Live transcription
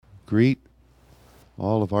greet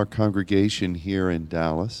all of our congregation here in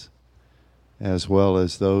Dallas, as well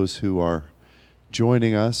as those who are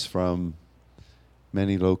joining us from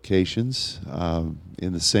many locations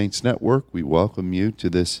in the Saints Network. We welcome you to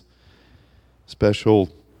this special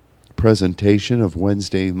presentation of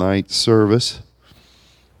Wednesday night service.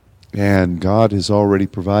 And God has already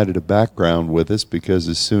provided a background with us, because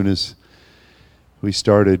as soon as we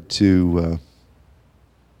started to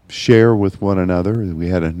share with one another, we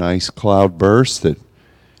had a nice cloud burst that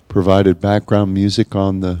provided background music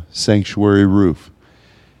on the sanctuary roof.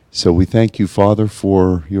 So we thank you, Father,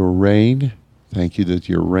 for your rain. Thank you that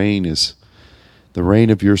your rain is, the rain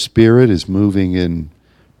of your Spirit is moving in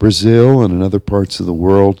Brazil and in other parts of the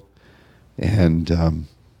world. And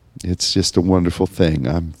it's just a wonderful thing.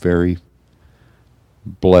 I'm very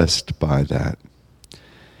blessed by that.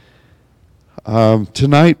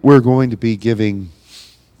 Tonight we're going to be giving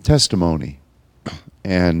testimony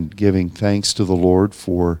and giving thanks to the Lord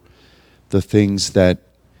for the things that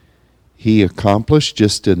He accomplished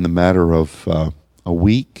just in the matter of a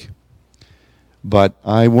week. But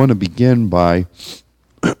I want to begin by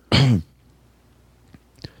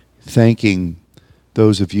thanking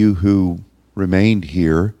those of you who remained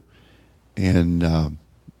here and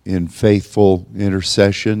in faithful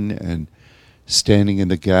intercession and standing in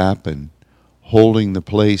the gap and holding the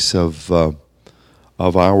place of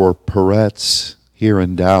our parets here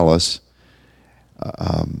in Dallas,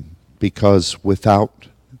 because without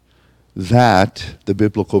that, the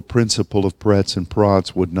biblical principle of parets and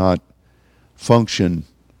prods would not function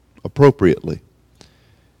appropriately.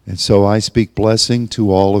 And so I speak blessing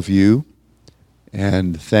to all of you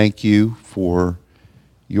and thank you for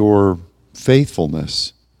your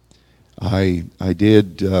faithfulness. I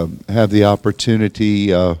did have the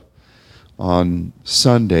opportunity on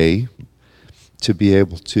Sunday to be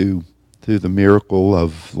able to, through the miracle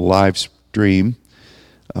of live stream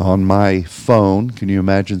on my phone, can you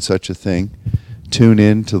imagine such a thing, tune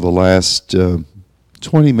in to the last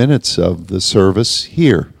 20 minutes of the service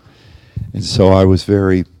here. And so I was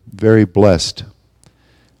very, very blessed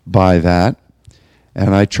by that.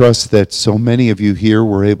 And I trust that so many of you here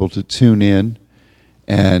were able to tune in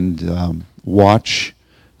and watch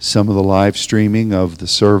some of the live streaming of the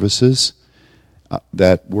services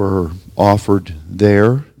that were offered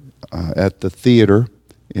there at the theater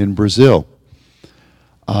in Brazil.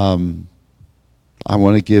 I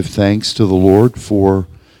want to give thanks to the Lord for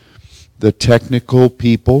the technical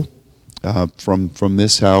people from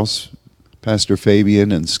this house, Pastor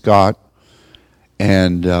Fabian and Scott,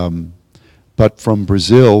 and but from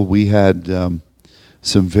Brazil we had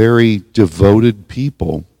some very devoted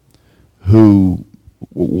people who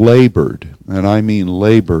labored, and I mean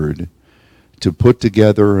labored, to put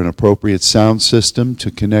together an appropriate sound system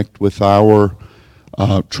to connect with our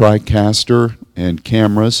TriCaster and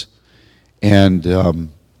cameras, and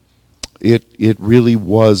it really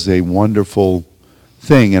was a wonderful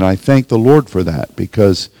thing, and I thank the Lord for that,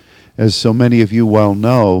 because as so many of you well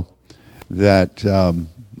know, that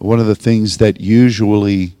one of the things that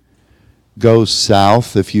usually goes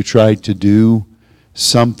south if you try to do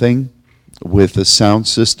something with a sound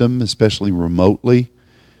system, especially remotely,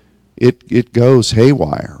 it goes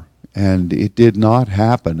haywire, and it did not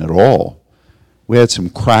happen at all. We had some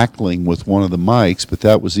crackling with one of the mics, but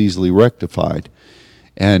that was easily rectified.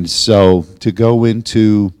 And so to go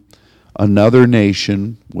into another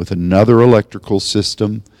nation with another electrical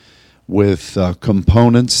system, with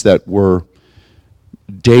components that were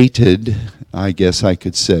dated, I guess I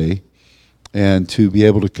could say, and to be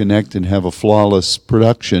able to connect and have a flawless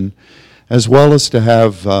production, as well as to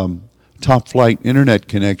have top-flight internet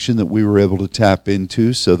connection that we were able to tap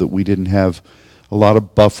into so that we didn't have a lot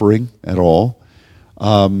of buffering at all.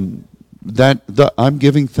 I'm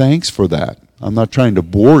giving thanks for that. I'm not trying to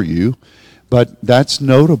bore you, but that's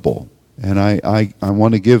notable, and I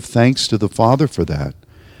want to give thanks to the Father for that.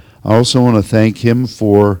 I also want to thank Him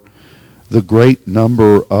for the great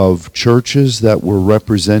number of churches that were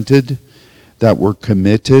represented, that were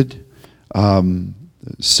committed.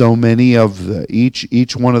 So many of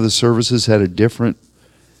each one of the services had a different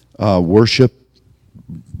worship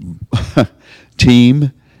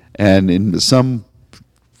team, and in some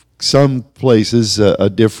places a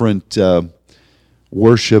different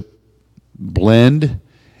worship blend.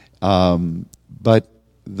 But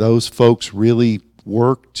those folks really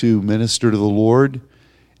worked to minister to the Lord,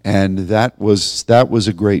 and that was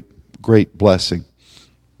a great blessing.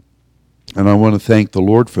 And I want to thank the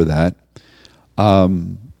Lord for that.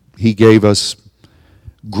 He gave us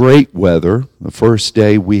great weather. The first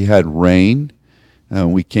day we had rain.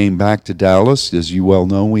 We came back to Dallas. As you well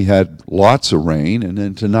know, we had lots of rain, and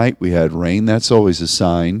then tonight we had rain. That's always a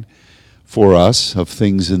sign for us of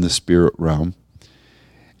things in the spirit realm.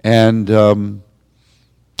 And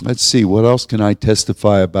let's see, what else can I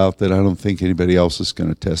testify about that I don't think anybody else is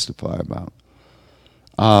going to testify about?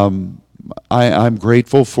 I'm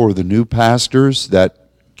grateful for the new pastors that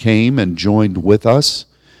came and joined with us.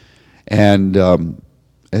 And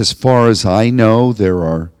as far as I know, there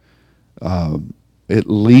are at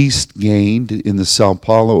least gained in the Sao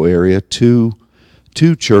Paulo area two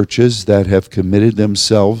churches that have committed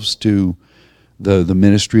themselves to the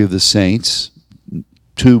ministry of the saints,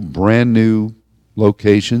 two brand new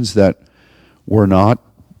locations that were not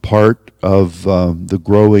part of the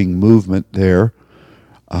growing movement there.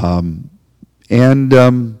 And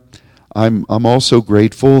I'm also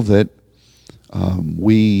grateful that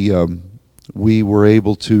we were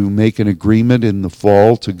able to make an agreement in the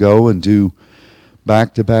fall to go and do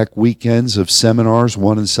back-to-back weekends of seminars,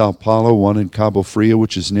 one in Sao Paulo, one in Cabo Frio,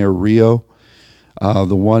 which is near Rio.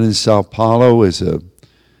 The one in Sao Paulo is a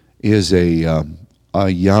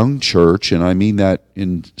young church, and I mean that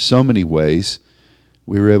in so many ways.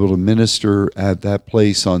 We were able to minister at that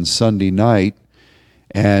place on Sunday night,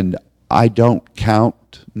 and I don't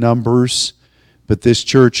count numbers, but this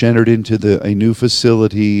church entered into a new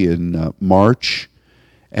facility in March,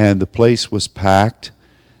 and the place was packed.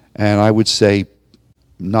 And I would say,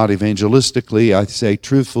 not evangelistically, I'd say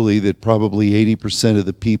truthfully that probably 80% of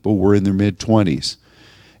the people were in their mid-20s,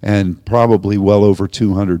 and probably well over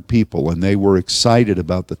 200 people, and they were excited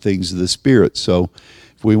about the things of the Spirit. So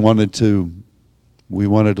if we wanted to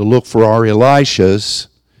look for our Elishas,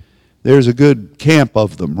 there's a good camp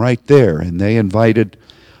of them right there, and they invited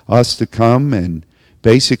us to come and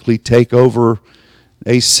basically take over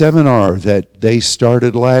a seminar that they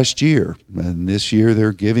started last year, and this year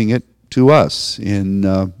they're giving it to us in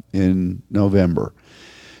November.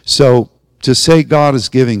 So to say God is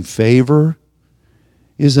giving favor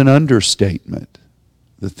is an understatement.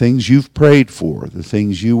 The things you've prayed for, the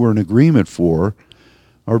things you were in agreement for,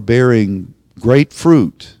 are bearing great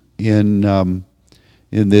fruit in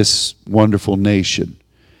this wonderful nation.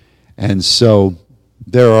 And so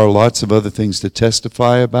there are lots of other things to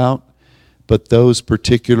testify about, but those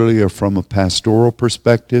particularly are from a pastoral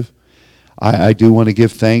perspective. I do want to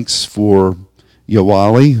give thanks for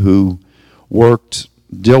Yawali, who worked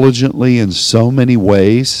diligently in so many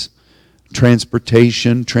ways: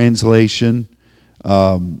 transportation, translation,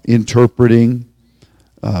 interpreting,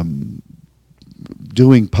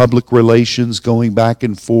 doing public relations, going back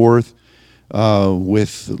and forth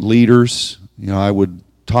with leaders. I would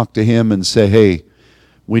talk to him and say, hey,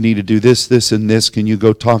 we need to do this, this, and this. Can you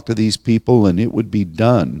go talk to these people? And it would be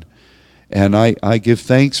done. And I give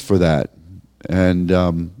thanks for that. And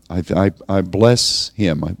I bless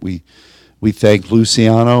him. We thank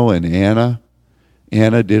Luciano and Anna.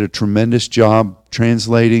 Anna did a tremendous job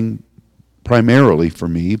translating primarily for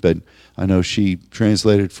me, but I know she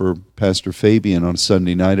translated for Pastor Fabian on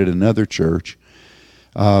Sunday night at another church.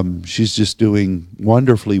 She's just doing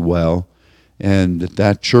wonderfully well, and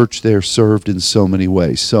that church there served in so many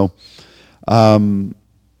ways. So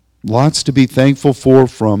lots to be thankful for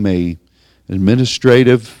from a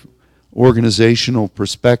administrative, organizational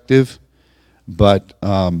perspective, but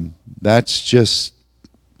that's just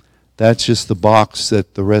the box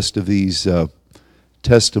that the rest of these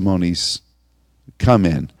testimonies come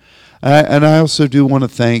in. And I also do want to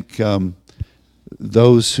thank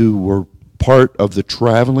those who were part of the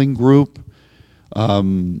traveling group.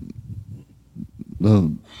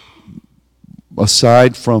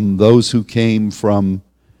 Aside from those who came from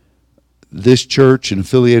this church and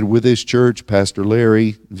affiliated with this church, Pastor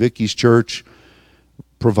Larry, Vicky's church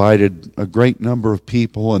provided a great number of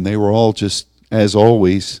people, and they were all just, as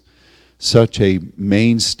always, such a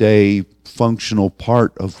mainstay, functional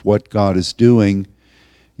part of what God is doing.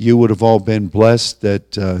 You would have all been blessed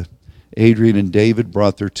that Adrian and David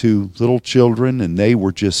brought their two little children, and they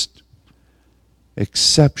were just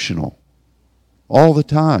exceptional all the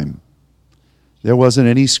time. There wasn't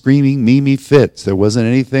any screaming Mimi fits. There wasn't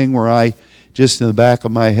anything where I just in the back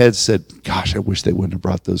of my head said, gosh, I wish they wouldn't have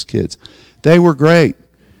brought those kids. They were great.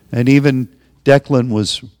 And even Declan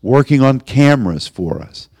was working on cameras for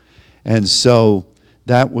us. And so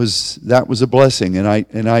that was a blessing. And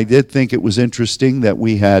I did think it was interesting that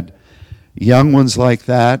we had young ones like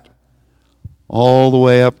that all the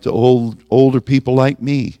way up to older people like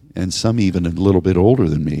me, and some even a little bit older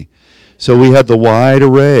than me. So we had the wide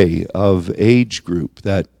array of age group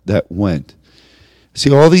that went.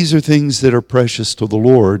 See, all these are things that are precious to the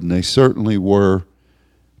Lord, and they certainly were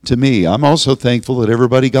to me. I'm also thankful that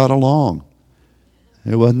everybody got along.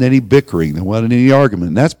 There wasn't any bickering. There wasn't any argument.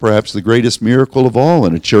 And that's perhaps the greatest miracle of all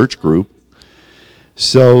in a church group.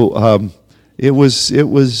 So it was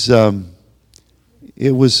a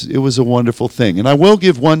wonderful thing. And I will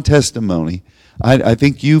give one testimony. I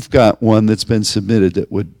think you've got one that's been submitted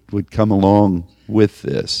that would come along with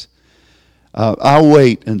this. I'll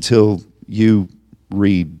wait until you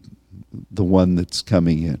read the one that's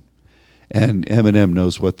coming in, and Eminem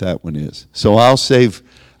knows what that one is. So I'll save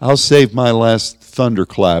my last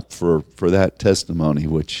thunderclap for that testimony,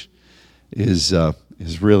 which is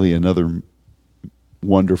really another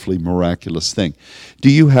wonderfully miraculous thing. Do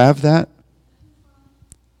you have that?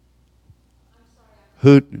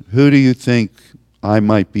 Who do you think I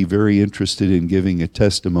might be very interested in giving a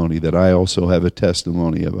testimony that I also have a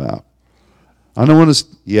testimony about? I don't want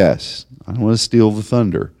to steal the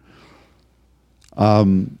thunder.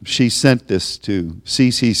 She sent this to,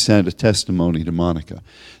 Cece sent a testimony to Monica.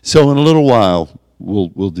 So in a little while,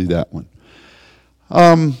 we'll do that one.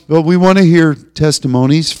 But we want to hear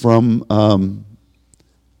testimonies from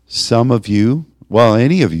some of you, well,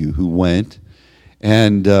 any of you who went.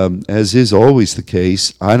 And as is always the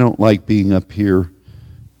case, I don't like being up here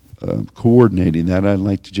coordinating that. I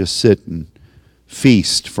like to just sit and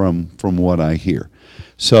feast from what I hear.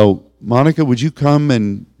 So, Monica, would you come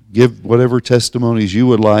and give whatever testimonies you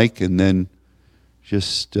would like, and then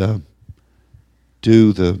just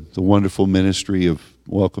do the wonderful ministry of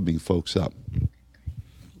welcoming folks up.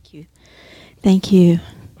 Thank you. Thank you.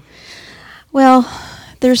 Well,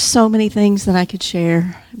 there's so many things that I could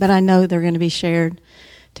share, but I know they're going to be shared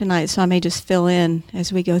tonight, so I may just fill in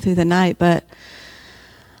as we go through the night. But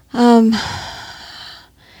I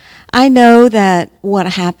know that what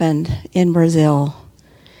happened in Brazil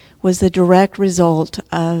was the direct result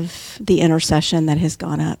of the intercession that has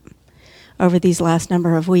gone up over these last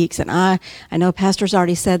number of weeks. And I know Pastor's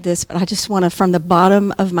already said this, but I just want to, from the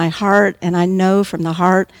bottom of my heart, and I know from the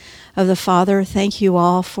heart of the Father, thank you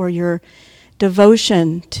all for your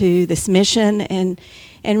devotion to this mission and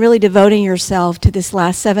really devoting yourself to this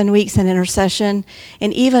last 7 weeks in intercession,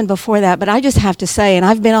 and even before that. But I just have to say, and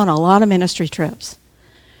I've been on a lot of ministry trips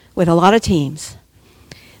with a lot of teams,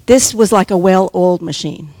 this was like a well-oiled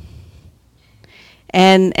machine.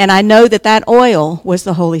 And I know that oil was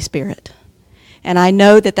the Holy Spirit. And I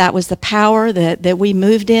know that was the power that we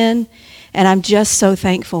moved in. And I'm just so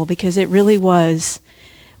thankful, because it really was,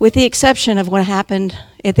 with the exception of what happened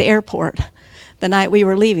at the airport the night we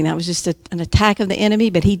were leaving. That was just an attack of the enemy,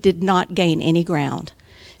 but he did not gain any ground.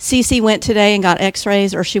 Cece went today and got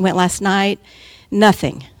x-rays, or she went last night.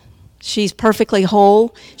 Nothing. She's perfectly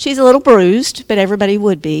whole. She's a little bruised, but everybody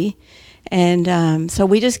would be. And so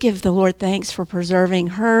we just give the Lord thanks for preserving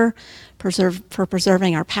her, for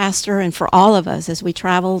preserving our pastor, and for all of us as we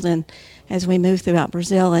traveled and as we moved throughout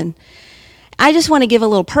Brazil. And I just want to give a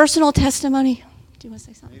little personal testimony. Do you want to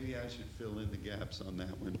say something? Maybe I should fill in the gaps on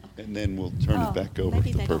that one, and then we'll turn it back over to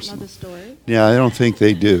the person. Maybe they don't know the story. Yeah, I don't think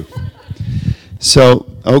they do. So,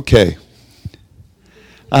 okay.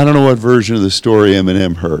 I don't know what version of the story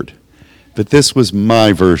Eminem heard, but this was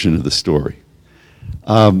my version of the story.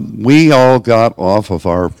 We all got off of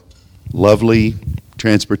our lovely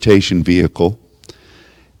transportation vehicle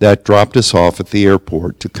that dropped us off at the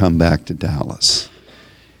airport to come back to Dallas.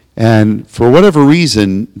 And for whatever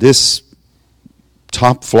reason, this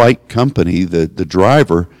top flight company, the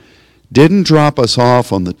driver, didn't drop us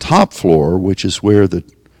off on the top floor, which is where the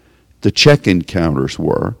check-in counters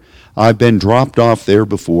were. I've been dropped off there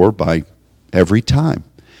before by every time.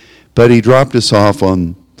 But he dropped us off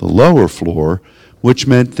on the lower floor, which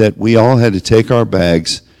meant that we all had to take our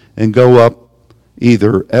bags and go up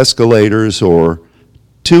either escalators or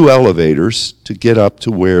 2 elevators to get up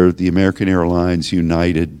to where the American Airlines,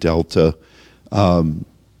 United, Delta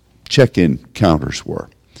check-in counters were.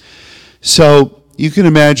 So you can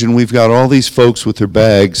imagine we've got all these folks with their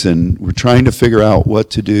bags, and we're trying to figure out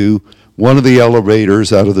what to do. One of the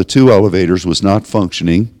elevators out of the 2 elevators was not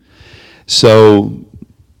functioning, so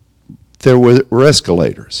there were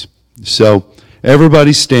escalators. So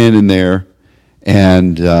everybody's standing there,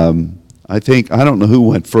 and I don't know who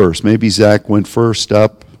went first. Maybe Zach went first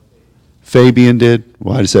up. Fabian did.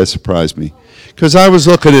 Why does that surprise me? Because I was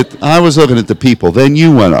looking at the people. Then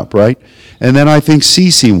you went up, right? And then I think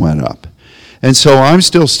Cece went up. And so I'm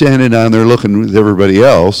still standing down there looking with everybody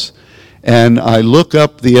else, and I look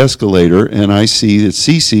up the escalator, and I see that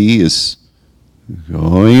Cece is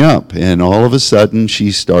going up, and all of a sudden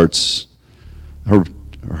she starts,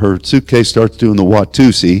 her suitcase starts doing the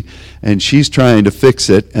Watusi, and she's trying to fix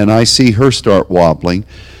it, and I see her start wobbling.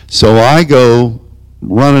 So I go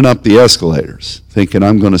running up the escalators, thinking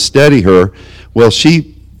I'm going to steady her. Well,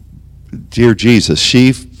 dear Jesus,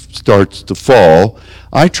 she starts to fall.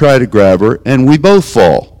 I try to grab her, and we both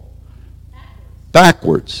fall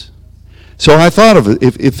backwards. So I thought of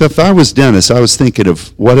it. If I was Dennis, I was thinking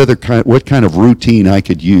of what kind of routine I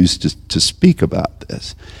could use to speak about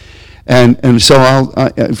this. And so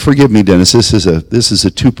forgive me, Dennis. This is a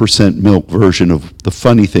 2% milk version of the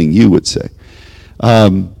funny thing you would say.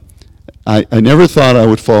 I never thought I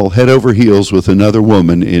would fall head over heels with another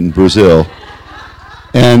woman in Brazil,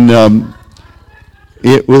 and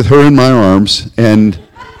with her in my arms, and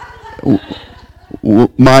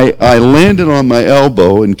I landed on my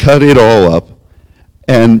elbow and cut it all up,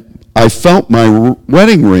 and I felt my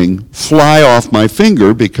wedding ring fly off my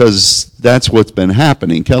finger because that's what's been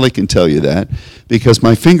happening. Kelly can tell you that, because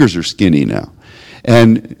my fingers are skinny now.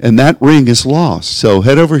 And that ring is lost. So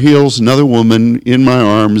head over heels, another woman in my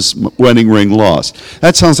arms, wedding ring lost.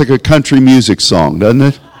 That sounds like a country music song, doesn't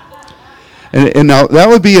it? And now that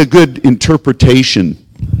would be a good interpretation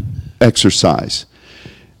exercise.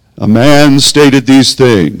 A man stated these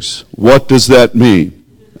things. What does that mean?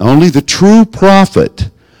 Only the true prophet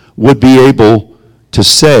would be able to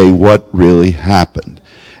say what really happened.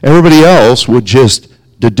 Everybody else would just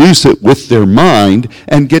deduce it with their mind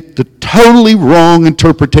and get the totally wrong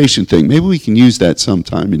interpretation thing. Maybe we can use that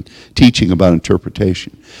sometime in teaching about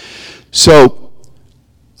interpretation. So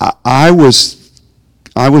I was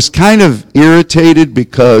kind of irritated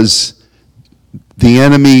because the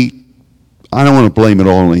enemy, I don't want to blame it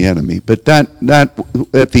all on the enemy, but that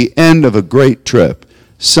at the end of a great trip,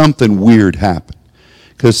 something weird happened.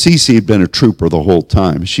 Because Cece had been a trooper the whole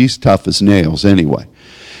time. She's tough as nails anyway.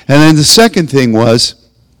 And then the second thing was,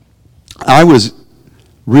 I was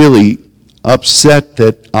really upset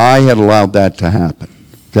that I had allowed that to happen.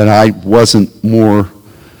 That I wasn't more,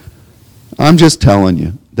 I'm just telling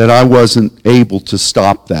you, that I wasn't able to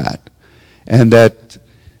stop that. And that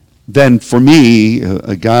then for me,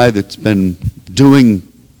 a guy that's been doing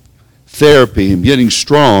therapy and getting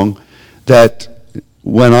strong, that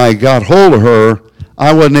when I got hold of her,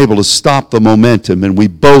 I wasn't able to stop the momentum, and we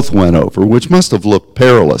both went over, which must have looked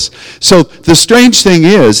perilous. So the strange thing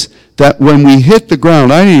is that when we hit the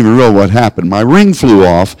ground, I didn't even know what happened. My ring flew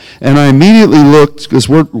off, and I immediately looked, because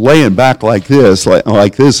we're laying back like this, an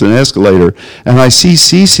escalator, and I see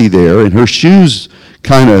Cece there, and her shoes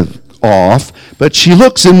kind of off, but she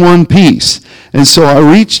looks in one piece. And so I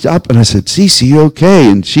reached up and I said, Cece, you okay?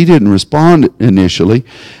 And she didn't respond initially.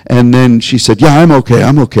 And then she said, yeah, I'm okay.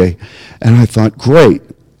 And I thought, great.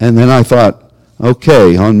 And then I thought,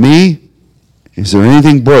 okay, on me, is there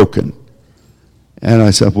anything broken? And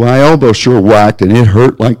I said, well, my elbow sure whacked and it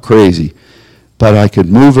hurt like crazy, but I could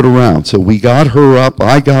move it around. So we got her up,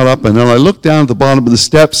 I got up, and then I looked down at the bottom of the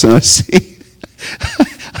steps and I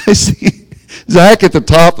see Zach at the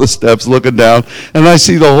top of the steps looking down, and I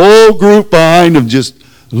see the whole group behind him just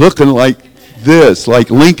looking like this, like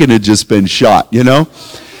Lincoln had just been shot, you know?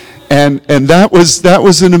 And that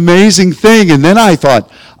was an amazing thing. And then I thought,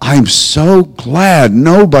 I'm so glad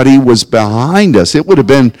nobody was behind us. It would have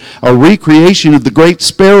been a recreation of the Great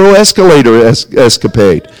Sparrow escalator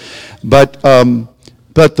escapade. But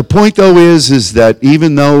the point though is that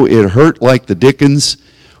even though it hurt like the dickens,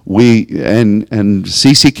 and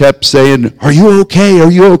Cece kept saying, are you okay?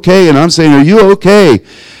 Are you okay? And I'm saying, are you okay?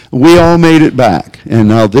 We all made it back. And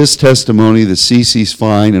now this testimony that Cece's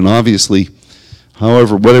fine, and obviously,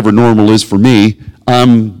 whatever normal is for me,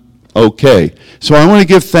 I'm okay. So I want to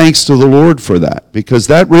give thanks to the Lord for that, because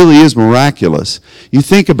that really is miraculous. You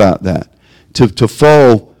think about that, to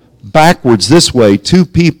fall backwards this way, two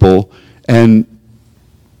people, and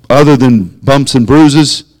other than bumps and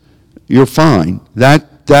bruises, you're fine. That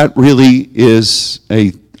really is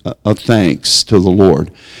a thanks to the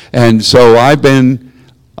Lord. And so I've been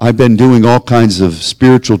doing all kinds of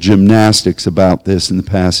spiritual gymnastics about this in the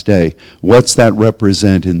past day. What's that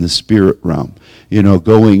represent in the spirit realm?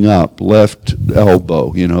 Going up, left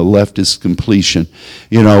elbow, left is completion.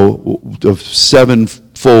 Of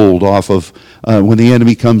sevenfold off of, when the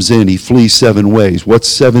enemy comes in, he flees 7 ways. What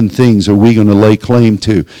 7 things are we going to lay claim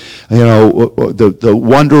to? The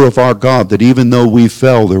wonder of our God, that even though we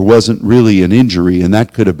fell, there wasn't really an injury, and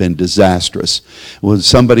that could have been disastrous. Well,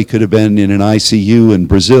 somebody could have been in an ICU in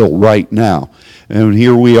Brazil right now. And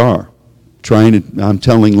here we are, I'm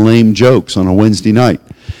telling lame jokes on a Wednesday night.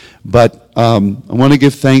 But I want to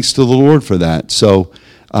give thanks to the Lord for that. So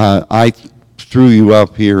I threw you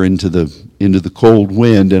up here into the cold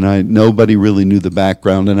wind, and nobody really knew the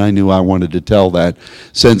background, and I knew I wanted to tell that.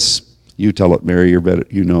 Since you tell it, Mary,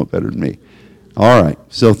 you know it better than me. All right.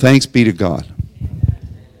 So thanks be to God.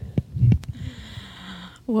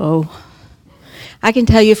 Whoa. I can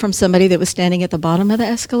tell you from somebody that was standing at the bottom of the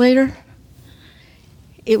escalator,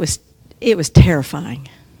 it was terrifying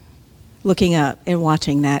looking up and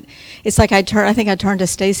watching that. It's like I think I turned to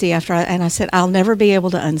Stacy and I said, I'll never be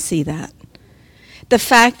able to unsee that. The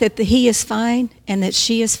fact that he is fine and that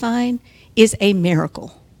she is fine is a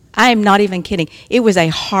miracle. I am not even kidding. It was a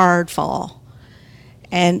hard fall.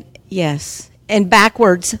 And yes, and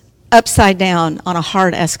backwards, upside down on a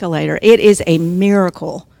hard escalator. It is a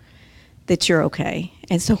miracle that you're okay.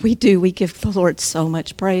 And so we give the Lord so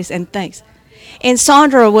much praise and thanks. And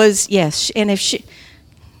Sandra was, yes, and if she,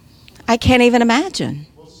 I can't even imagine.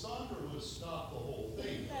 Well, Sandra would stop the whole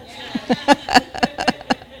thing.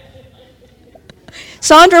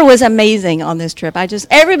 Sandra was amazing on this trip.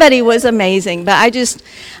 Everybody was amazing, but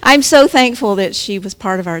I'm so thankful that she was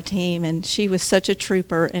part of our team, and she was such a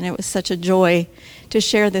trooper, and it was such a joy to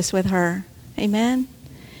share this with her. Amen?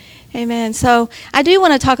 Amen. So I do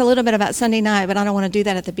want to talk a little bit about Sunday night, but I don't want to do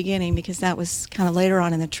that at the beginning because that was kind of later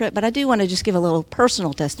on in the trip. But I do want to just give a little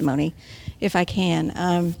personal testimony, if I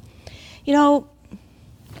can.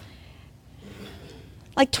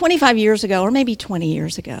 Like 25 years ago, or maybe 20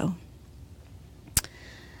 years ago,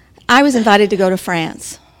 I was invited to go to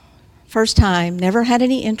France. First time, never had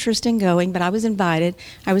any interest in going, but I was invited.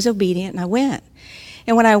 I was obedient, and I went.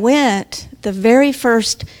 And when I went, the very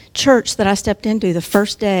first church that I stepped into, the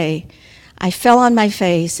first day, I fell on my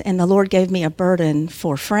face, and the Lord gave me a burden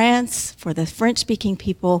for France, for the French-speaking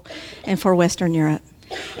people, and for Western Europe.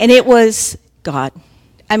 And it was God.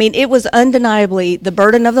 I mean, it was undeniably the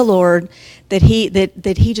burden of the Lord that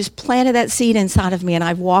He just planted that seed inside of me, and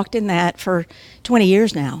I've walked in that for 20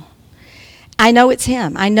 years now. I know it's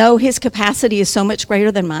Him. I know His capacity is so much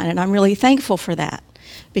greater than mine, and I'm really thankful for that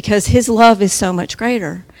because His love is so much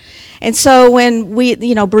greater. And so when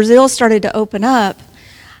Brazil started to open up,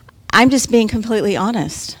 I'm just being completely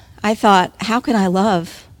honest. I thought, how can I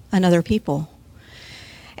love another people?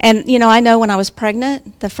 And, I know when I was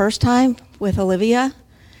pregnant the first time with Olivia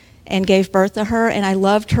and gave birth to her, and I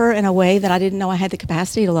loved her in a way that I didn't know I had the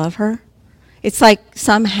capacity to love her. It's like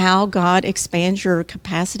somehow God expands your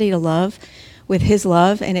capacity to love with His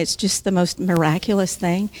love, and it's just the most miraculous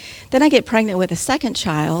thing. Then I get pregnant with a second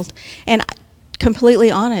child, and completely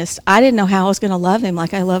honest, I didn't know how I was going to love him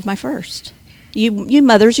like I love my first. You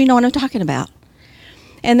mothers, you know what I'm talking about.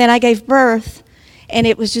 And then I gave birth, and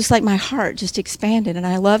it was just like my heart just expanded, and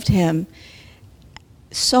I loved him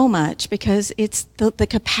so much because it's the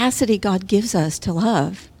capacity God gives us to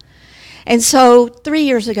love. And so 3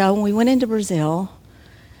 years ago when we went into Brazil,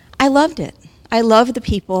 I loved it. I loved the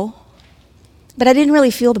people, but I didn't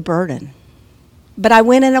really feel the burden. But I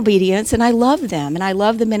went in obedience, and I loved them, and I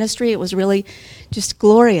loved the ministry. It was really just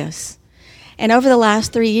glorious. And over the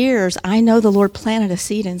last 3 years, I know the Lord planted a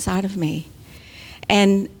seed inside of me.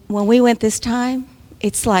 And when we went this time,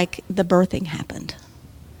 it's like the birthing happened.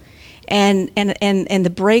 And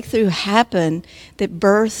the breakthrough happened that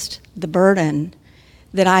birthed the burden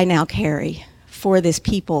that I now carry for this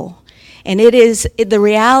people. And it is the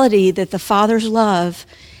reality that the Father's love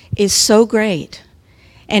is so great.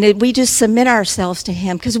 And we just submit ourselves to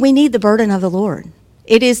Him because we need the burden of the Lord.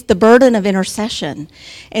 It is the burden of intercession.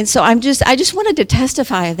 And so I just wanted to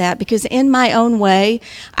testify of that because in my own way,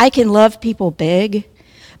 I can love people big.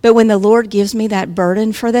 But when the Lord gives me that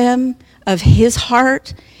burden for them of His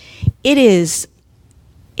heart, it is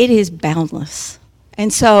boundless.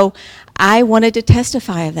 And so I wanted to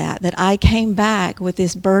testify of that I came back with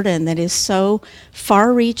this burden that is so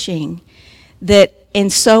far-reaching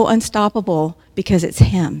and so unstoppable because it's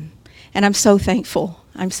Him. And I'm so thankful.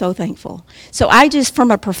 I'm so thankful. So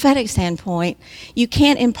from a prophetic standpoint, you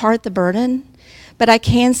can't impart the burden, but I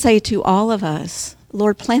can say to all of us,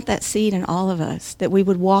 Lord, plant that seed in all of us, that we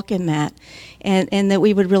would walk in that, and that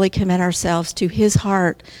we would really commit ourselves to His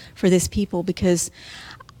heart for this people, because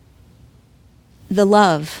the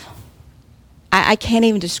love, I can't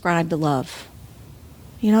even describe the love.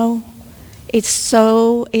 It's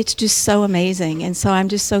just so amazing. And so I'm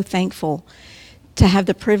just so thankful to have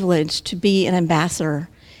the privilege to be an ambassador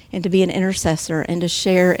and to be an intercessor and to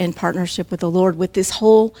share in partnership with the Lord with this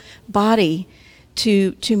whole body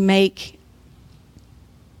to make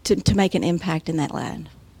an impact in that land.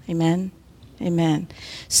 Amen. Amen.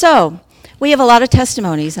 So we have a lot of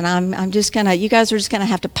testimonies, and you guys are just gonna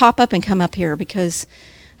have to pop up and come up here because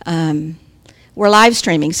we're live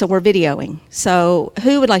streaming, so we're videoing. So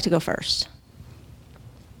who would like to go first?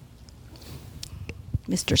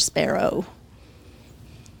 Mr. Sparrow.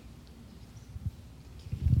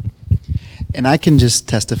 And I can just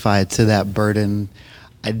testify to that burden.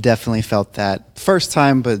 I definitely felt that first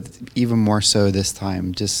time, but even more so this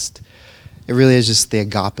time. Just it really is just the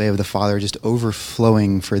agape of the Father just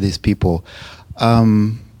overflowing for these people.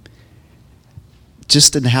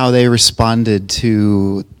 Just in how they responded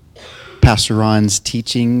to Pastor Ron's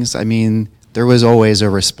teachings, I mean, there was always a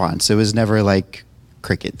response. It was never like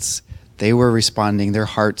crickets. They were responding, their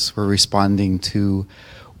hearts were responding to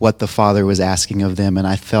what the Father was asking of them, and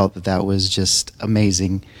I felt that that was just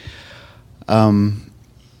amazing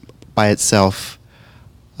by itself.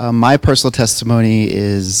 My personal testimony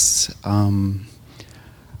is,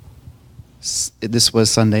 this was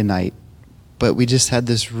Sunday night, but we just had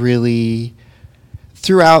this really,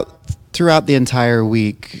 throughout the entire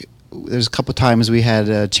week, there's a couple times we had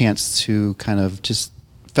a chance to kind of just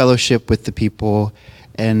fellowship with the people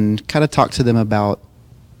and kind of talk to them about,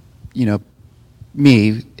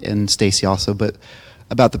 me and Stacy also, but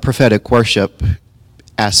about the prophetic worship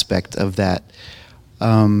aspect of that.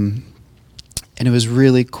 And it was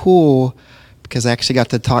really cool because I actually got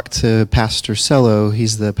to talk to Pastor Cello.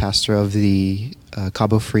 He's the pastor of the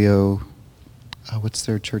Cabo Frio, what's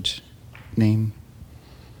their church name?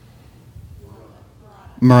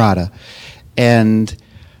 Murata. And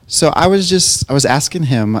so I was asking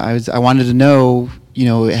him, I wanted to know,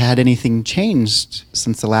 had anything changed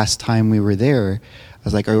since the last time we were there? I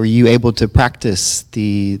was like, were you able to practice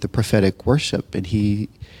the prophetic worship? And we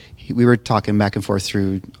were talking back and forth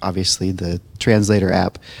through, obviously, the translator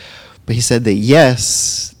app. But he said that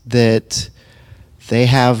yes, that they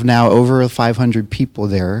have now over 500 people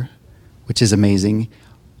there, which is amazing,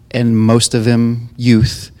 and most of them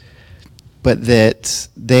youth, but that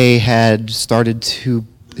they had started to,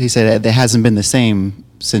 he said, it hasn't been the same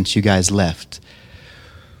since you guys left.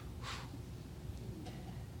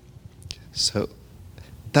 So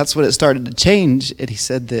that's when it started to change, and he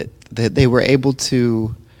said that they were able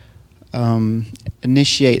to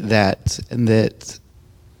initiate that, and then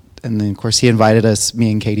of course he invited us,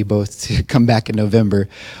 me and Katie both, to come back in November,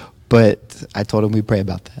 but I told him we'd pray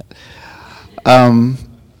about that.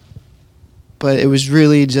 But it was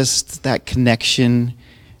really just that connection,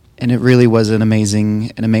 and it really was an amazing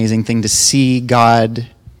thing to see God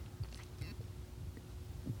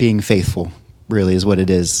being faithful, really is what it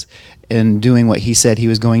is, and doing what he said he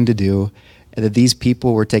was going to do, and that these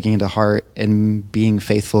people were taking it to heart and being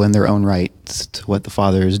faithful in their own right to what the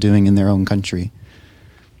Father is doing in their own country.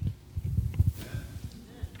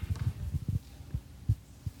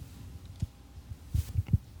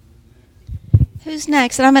 Who's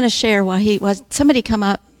next? And I'm going to share while he was. Somebody come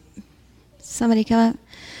up.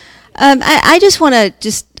 I just want to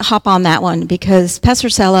just hop on that one because Pastor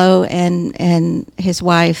Cello and his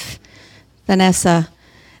wife, Vanessa,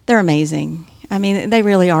 they're amazing. I mean, they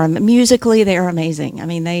really are. Musically, they are amazing. I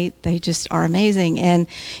mean, they just are amazing. And,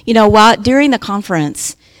 while during the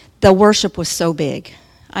conference, the worship was so big.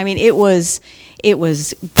 I mean, it was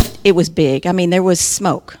big. I mean, there was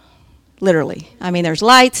smoke. Literally. I mean, there's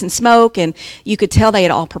lights and smoke, and you could tell they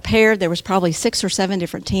had all prepared. There was probably 6 or 7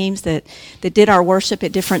 different teams that did our worship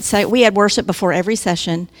at different we had worship before every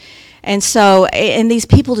session. And so, and these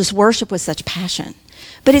people just worship with such passion.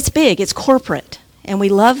 But it's big, it's corporate, and we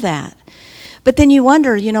love that. But then you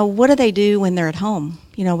wonder, what do they do when they're at home,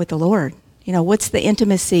 with the Lord? What's the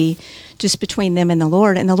intimacy just between them and the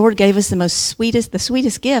Lord? And the Lord gave us the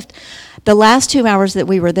sweetest gift. The last 2 hours that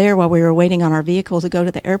we were there while we were waiting on our vehicle to go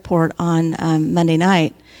to the airport on Monday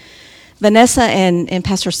night, Vanessa and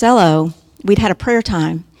Pastor Cello, we'd had a prayer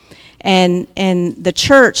time. And the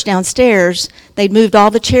church downstairs, they'd moved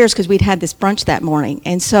all the chairs because we'd had this brunch that morning.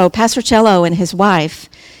 And so Pastor Cello and his wife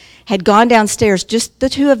had gone downstairs, just the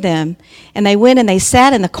two of them, and they went and they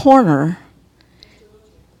sat in the corner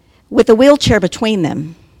with a wheelchair between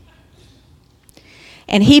them.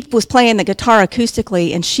 And he was playing the guitar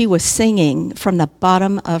acoustically, and she was singing from the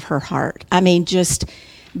bottom of her heart. I mean, just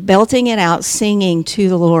belting it out, singing to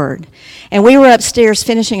the Lord. And we were upstairs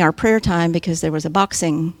finishing our prayer time because there was a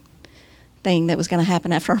boxing thing that was going to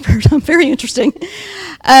happen after our prayer time. Very interesting.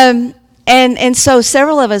 And so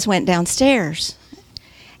several of us went downstairs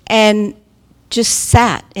and just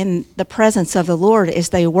sat in the presence of the Lord as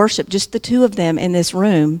they worshiped, just the two of them in this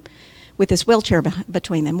room with this wheelchair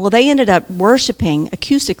between them. Well, they ended up worshiping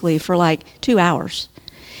acoustically for like 2 hours.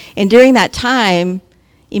 And during that time,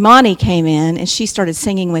 Imani came in and she started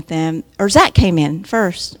singing with them. Or Zach came in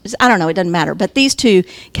first. I don't know, it doesn't matter. But these two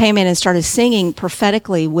came in and started singing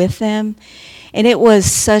prophetically with them. And it was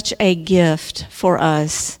such a gift for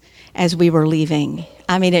us as we were leaving.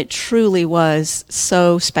 I mean, it truly was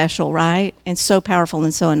so special, right? And so powerful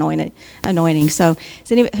and so anointing. So,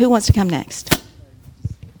 who wants to come next?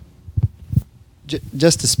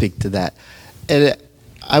 Just to speak to that, and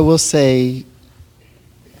I will say,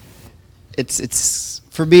 it's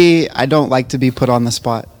for me, I don't like to be put on the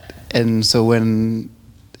spot. And so when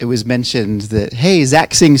it was mentioned that, hey,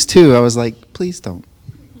 Zach sings too, I was like, please don't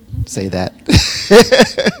say that.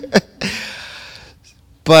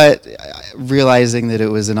 But realizing that it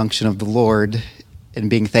was an unction of the Lord and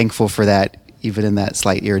being thankful for that, even in that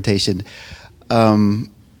slight irritation,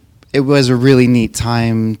 it was a really neat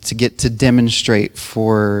time to get to demonstrate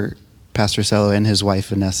for Pastor Cello and his wife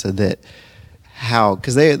Vanessa that how,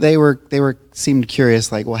 because they were seemed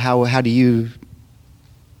curious, like, well, how do you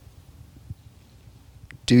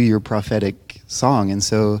do your prophetic song? And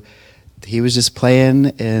so he was just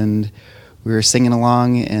playing, and we were singing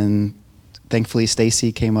along, and thankfully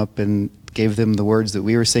Stacy came up and gave them the words that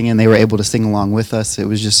we were singing. They were able to sing along with us. It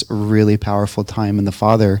was just a really powerful time in the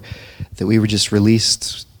Father that we were just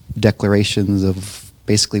released declarations of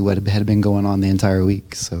basically what had been going on the entire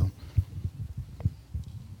week. So.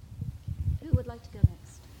 Who would like to go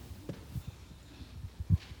next?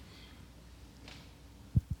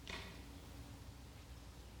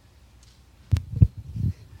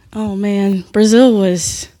 Oh man, Brazil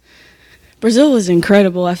was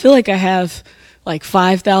incredible. I feel like I have like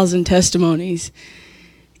 5,000 testimonies.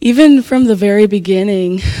 Even from the very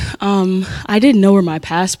beginning, I didn't know where my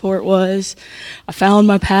passport was. I found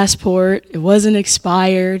my passport. It wasn't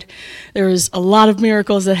expired. There was a lot of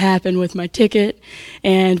miracles that happened with my ticket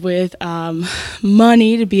and with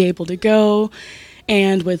money to be able to go,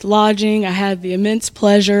 and with lodging. I had the immense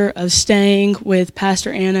pleasure of staying with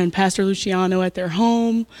Pastor Anna and Pastor Luciano at their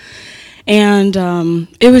home. And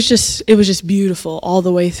it was just beautiful all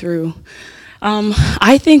the way through.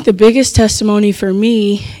 I think the biggest testimony for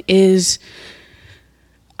me is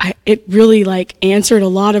it really like answered a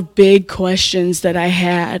lot of big questions that I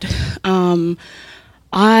had.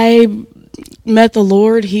 I met the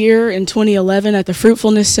Lord here in 2011 at the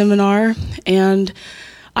Fruitfulness Seminar, and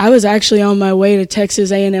I was actually on my way to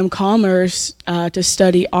Texas A&M Commerce to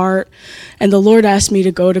study art, and the Lord asked me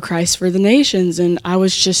to go to Christ for the Nations, and I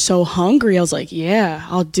was just so hungry. I was like, yeah,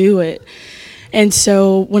 I'll do it. And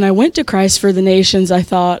so when I went to Christ for the Nations, I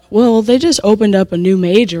thought, well, they just opened up a new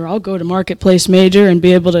major. I'll go to Marketplace major and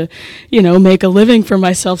be able to, make a living for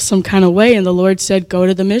myself some kind of way. And the Lord said, go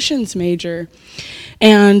to the missions major.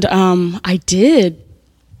 And I did.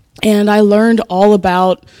 And I learned all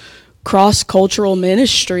about cross-cultural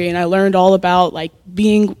ministry, and I learned all about like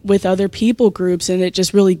being with other people groups, and it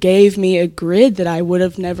just really gave me a grid that I would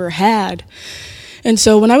have never had. And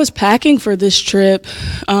so when I was packing for this trip,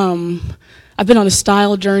 I've been on a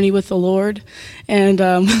style journey with the Lord, and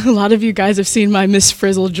a lot of you guys have seen my Miss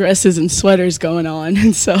Frizzle dresses and sweaters going on,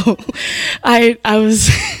 and so I was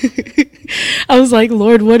I was like,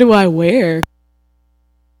 Lord, what do I wear?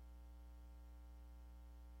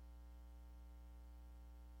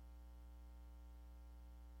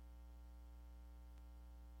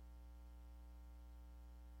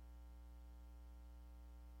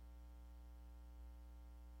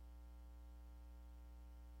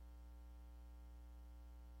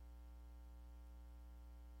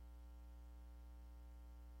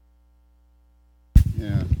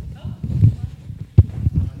 Yeah.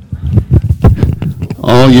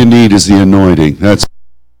 All you need is the anointing. That's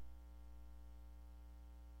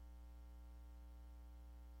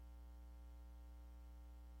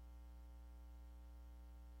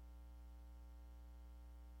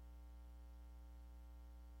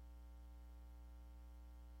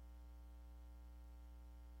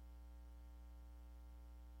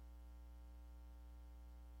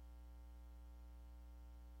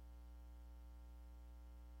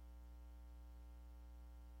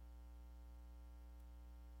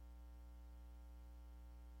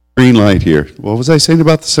green light here. What was I saying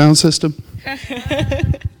about the sound system?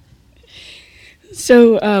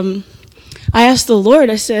 So I asked the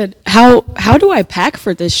Lord, I said, how do I pack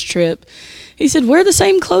for this trip? He said, wear the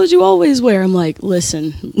same clothes you always wear. I'm like,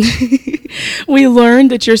 listen, we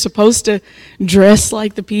learned that you're supposed to dress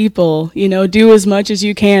like the people, do as much as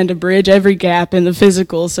you can to bridge every gap in the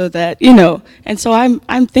physical so that, and so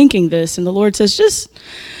I'm thinking this, and the Lord says,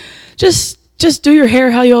 just do your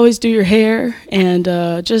hair how you always do your hair, and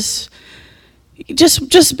just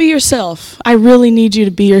be yourself. I really need you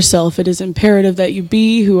to be yourself. It is imperative that you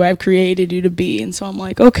be who I've created you to be. And so I'm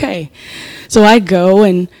like, okay. So I go,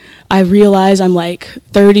 and I realize I'm like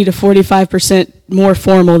 30 to 45% more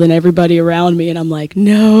formal than everybody around me, and I'm like,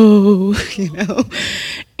 no,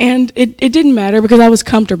 And it didn't matter because I was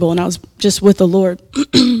comfortable and I was just with the Lord.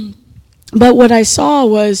 But what I saw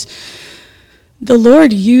was the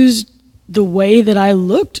Lord used the way that I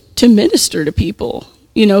looked to minister to people.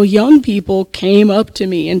 young people came up to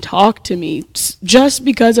me and talked to me just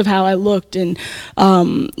because of how I looked. And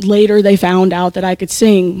later they found out that I could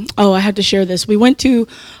sing. Oh, I had to share this. We went to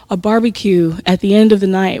a barbecue at the end of the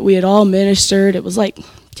night. We had all ministered. It was like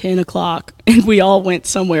 10 o'clock, and we all went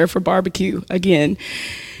somewhere for barbecue again.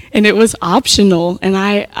 And it was optional. And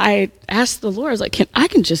I asked the Lord, I was like, I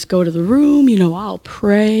can just go to the room, I'll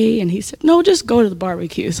pray. And he said, no, just go to the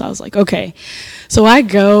barbecue. So I was like, okay. So I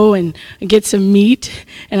go and get some meat,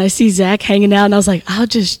 and I see Zach hanging out, and I was like, I'll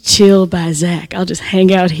just chill by Zach. I'll just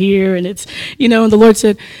hang out here. And it's, and the Lord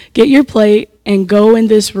said, get your plate and go in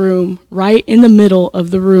this room, right in the middle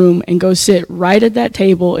of the room, and go sit right at that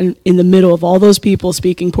table in the middle of all those people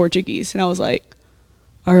speaking Portuguese. And I was like,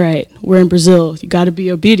 all right, we're in Brazil. You got to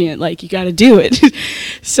be obedient. You got to do it.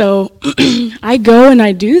 So I go and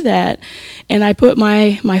I do that. And I put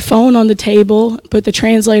my phone on the table, put the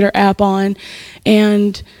translator app on,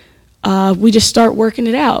 and we just start working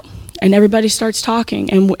it out. And everybody starts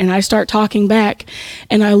talking, and I start talking back.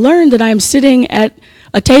 And I learned that I'm sitting at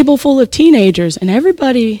a table full of teenagers, and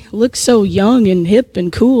everybody looks so young and hip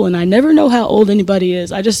and cool, and I never know how old anybody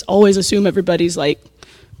is. I just always assume everybody's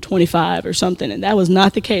 25 or something, and that was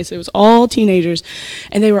not the case. It was all teenagers,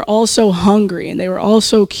 and they were all so hungry, and they were all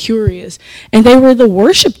so curious, and they were the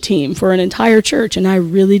worship team for an entire church, and I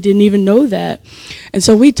really didn't even know that. And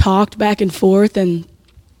so we talked back and forth, and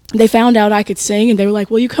they found out I could sing, and they were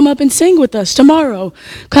like, well, you come up and sing with us tomorrow.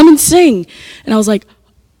 Come and sing. And I was like,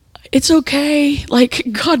 it's okay.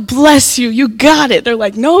 God bless you. You got it. They're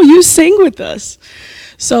like, no, you sing with us.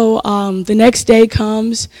 So the next day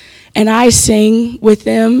comes, and I sing with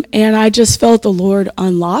them, and I just felt the Lord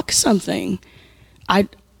unlock something. I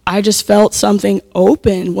just felt something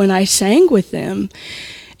open when I sang with them.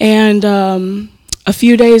 And a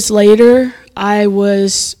few days later, I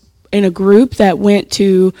was in a group that went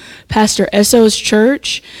to Pastor Esso's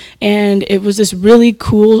church, and it was this really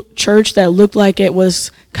cool church that looked like it was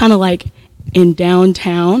kind of in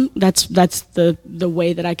downtown. That's the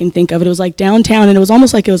way that I can think of it. It was downtown, and it was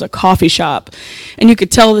almost like it was a coffee shop. And you could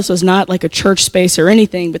tell this was not a church space or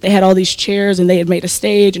anything, but they had all these chairs, and they had made a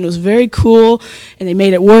stage, and it was very cool, and they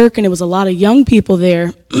made it work, and it was a lot of young people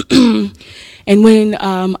there. And when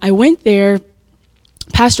I went there,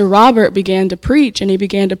 Pastor Robert began to preach, and he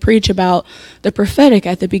began to preach about the prophetic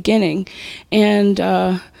at the beginning. And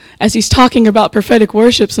as he's talking about prophetic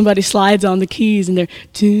worship, somebody slides on the keys, and they're,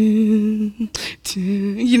 and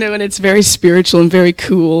it's very spiritual and very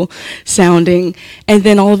cool sounding. And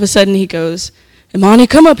then all of a sudden he goes, Imani,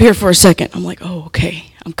 come up here for a second. I'm like, oh,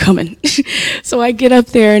 okay, I'm coming. So I get up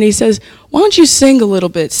there, and he says, why don't you sing a little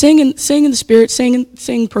bit? Sing in the Spirit,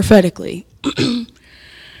 sing prophetically.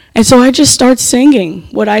 And so I just start singing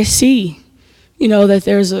what I see, that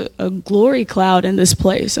there's a glory cloud in this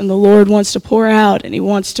place, and the Lord wants to pour out, and he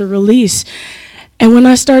wants to release. And when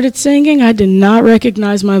I started singing, I did not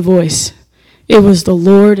recognize my voice. It was the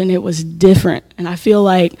Lord, and it was different. And I feel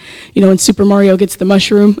like, when Super Mario gets the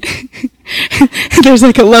mushroom, there's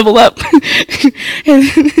a level up. and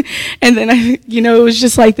then it was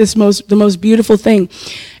just the most beautiful thing.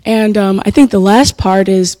 And I think the last part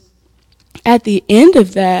is, at the end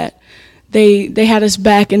of that, they had us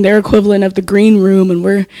back in their equivalent of the green room, and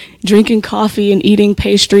we're drinking coffee and eating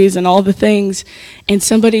pastries and all the things. And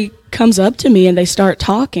somebody comes up to me, and they start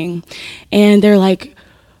talking, and they're like,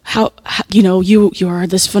 how you are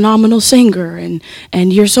this phenomenal singer,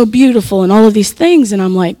 and you're so beautiful, and all of these things. And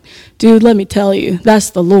I'm like, dude, let me tell you, that's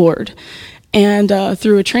the Lord. And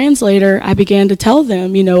through a translator, I began to tell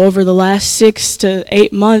them, over the last 6 to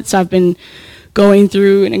 8 months, I've been going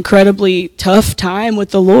through an incredibly tough time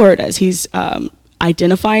with the Lord, as he's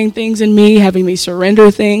identifying things in me, having me surrender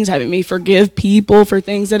things, having me forgive people for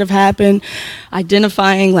things that have happened,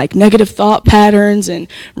 identifying negative thought patterns, and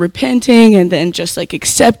repenting, and then just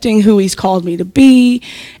accepting who he's called me to be.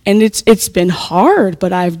 And it's been hard,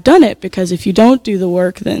 but I've done it, because if you don't do the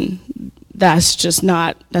work, then that's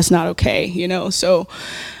not okay, So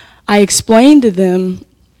I explained to them,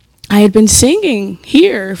 I had been singing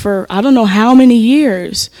here for I don't know how many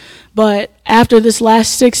years, but after this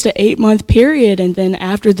last 6 to 8 month period, and then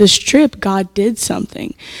after this trip, God did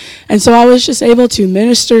something. And so I was just able to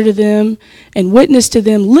minister to them and witness to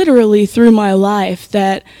them literally through my life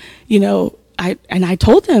that, I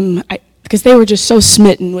told them, because they were just so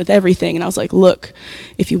smitten with everything. And I was like, look,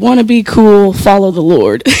 if you want to be cool, follow the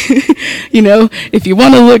Lord. If you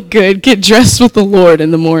want to look good, get dressed with the Lord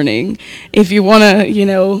in the morning. If you want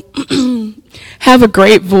to, have a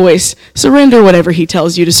great voice, surrender whatever he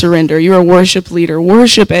tells you to surrender. You're a worship leader.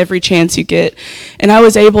 Worship every chance you get. And I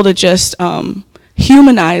was able to just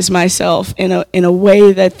humanize myself in a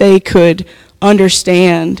way that they could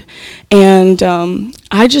understand. And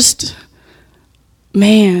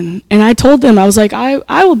and I told them, I was like,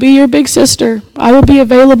 I will be your big sister. I will be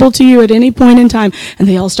available to you at any point in time. And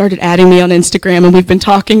they all started adding me on Instagram, and we've been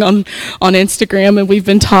talking on Instagram, and we've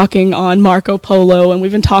been talking on Marco Polo, and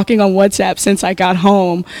we've been talking on WhatsApp since I got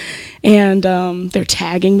home. And they're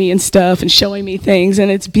tagging me and stuff and showing me things, and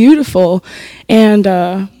it's beautiful. And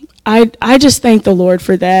I just thank the Lord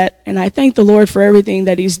for that, and I thank the Lord for everything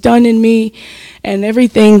that he's done in me and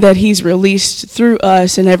everything that he's released through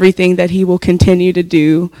us and everything that he will continue to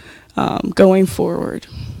do going forward.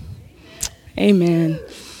 Amen.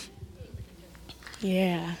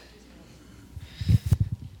 Yeah.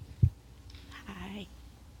 Hi.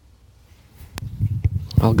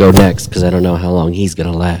 I'll go next because I don't know how long he's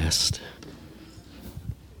going to last.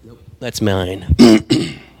 Nope, that's mine.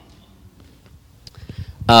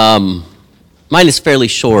 Mine is fairly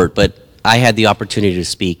short, but I had the opportunity to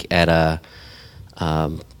speak at a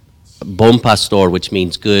Bom Pastor, which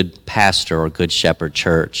means good pastor or good shepherd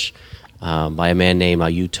church, by a man named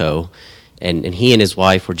Ayuto. And he and his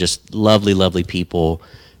wife were just lovely, lovely people.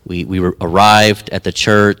 We arrived at the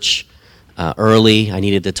church early. I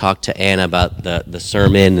needed to talk to Anna about the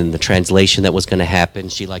sermon and the translation that was going to happen.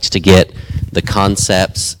 She likes to get the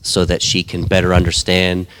concepts so that she can better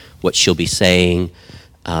understand what she'll be saying.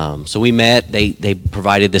 So we met. They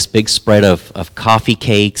provided this big spread of coffee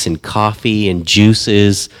cakes and coffee and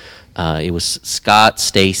juices. It was Scott,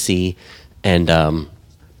 Stacy, and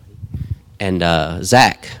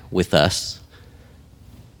Zach with us.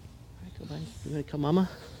 You want to come, Mama?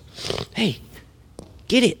 Hey,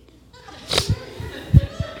 get it.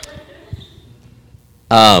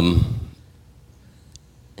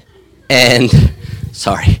 And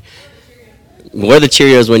sorry, where are the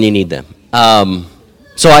Cheerios when you need them?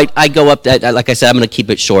 So I go up, like I said, I'm going to keep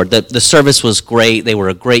it short. The service was great. They were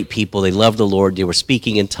a great people. They loved the Lord. They were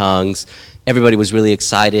speaking in tongues. Everybody was really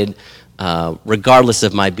excited. Regardless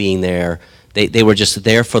of my being there, they were just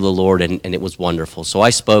there for the Lord, and it was wonderful. So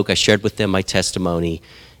I spoke. I shared with them my testimony.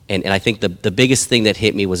 And I think the biggest thing that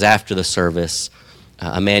hit me was after the service,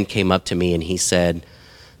 a man came up to me and he said,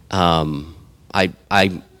 I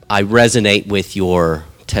resonate with your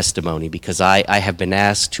testimony because I have been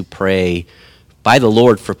asked to pray by the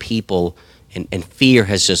Lord for people, and fear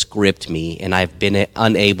has just gripped me, and I've been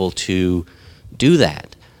unable to do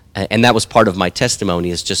that. And that was part of my testimony,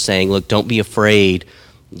 is just saying, look, don't be afraid.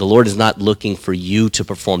 The Lord is not looking for you to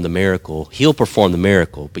perform the miracle. He'll perform the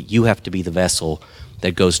miracle, but you have to be the vessel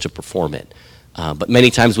that goes to perform it. But many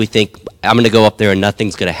times we think, I'm going to go up there and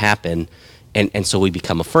nothing's going to happen, and so we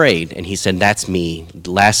become afraid. And he said, that's me.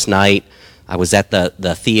 Last night, I was at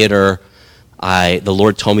the theater. The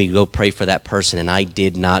Lord told me to go pray for that person, and I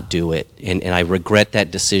did not do it. And I regret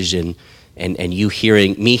that decision. And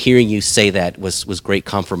hearing you say that was great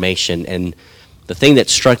confirmation. And the thing that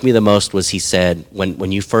struck me the most was he said,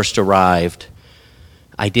 when you first arrived,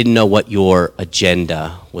 I didn't know what your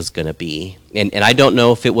agenda was going to be. And I don't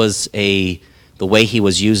know if it was the way he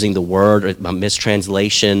was using the word, or a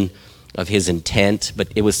mistranslation of his intent, but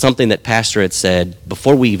it was something that Pastor had said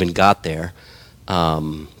before we even got there,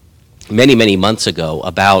 many, many months ago,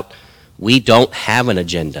 about we don't have an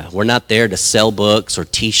agenda. We're not there to sell books or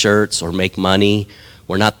T-shirts or make money.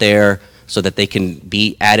 We're not there so that they can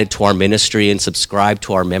be added to our ministry and subscribe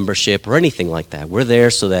to our membership or anything like that. We're there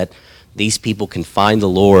so that these people can find the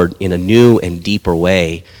Lord in a new and deeper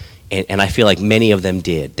way. And I feel like many of them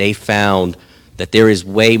did. They found that there is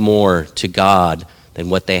way more to God than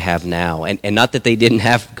what they have now. And not that they didn't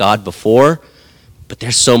have God before, but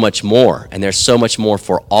there's so much more. And there's so much more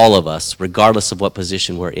for all of us, regardless of what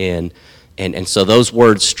position we're in. And so those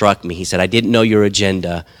words struck me. He said, I didn't know your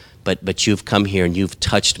agenda, but you've come here and you've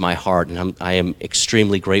touched my heart. And I am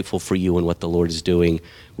extremely grateful for you and what the Lord is doing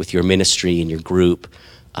with your ministry and your group.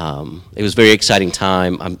 It was a very exciting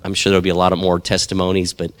time. I'm sure there'll be a lot of more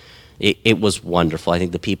testimonies, but it was wonderful. I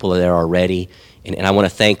think the people are there already. And I want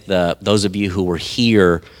to thank those of you who were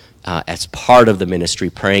here as part of the ministry,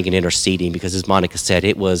 praying and interceding, because as Monica said,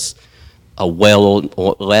 it was a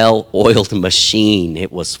well-oiled machine.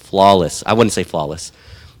 It was flawless. I wouldn't say flawless.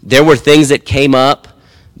 There were things that came up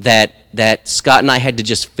that Scott and I had to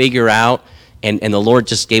just figure out, and the Lord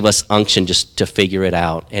just gave us unction just to figure it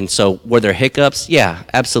out. And so were there hiccups? Yeah,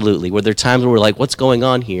 absolutely. Were there times where we're like, what's going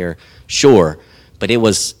on here? Sure. But it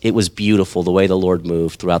was beautiful the way the Lord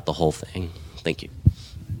moved throughout the whole thing. Thank you.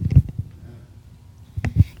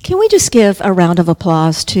 Can we just give a round of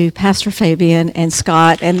applause to Pastor Fabian and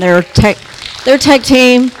Scott and their tech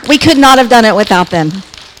team? We could not have done it without them.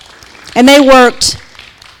 And they worked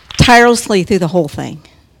tirelessly through the whole thing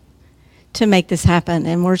to make this happen,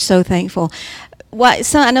 and we're so thankful.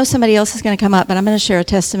 So I know somebody else is going to come up, but I'm going to share a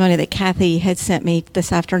testimony that Kathy had sent me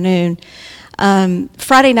this afternoon.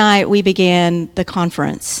 Friday night, we began the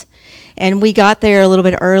conference, and we got there a little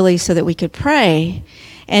bit early so that we could pray.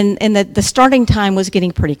 And the starting time was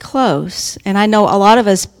getting pretty close. And I know a lot of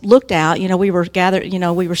us looked out. We were gathered.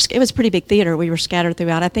 It was a pretty big theater. We were scattered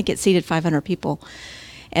throughout. I think it seated 500 people,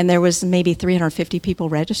 and there was maybe 350 people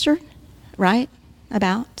registered, right?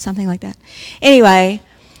 About something like that. Anyway,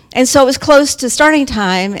 and so it was close to starting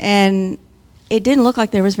time, and it didn't look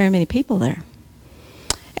like there was very many people there.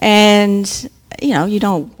 And you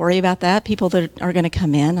don't worry about that. People that are going to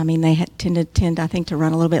come in, I mean, they tend, I think, to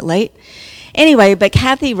run a little bit late. Anyway, but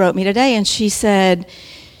Kathy wrote me today, and she said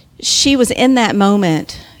she was in that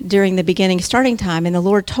moment during the beginning starting time, and the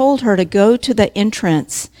Lord told her to go to the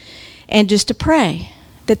entrance and just to pray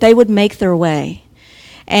that they would make their way.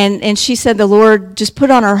 And she said the Lord just put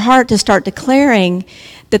on her heart to start declaring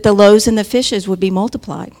that the loaves and the fishes would be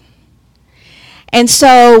multiplied. And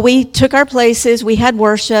so we took our places, we had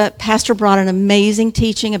worship, Pastor brought an amazing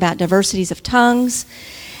teaching about diversities of tongues,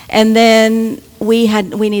 and then we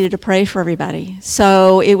needed to pray for everybody.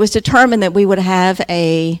 So it was determined that we would have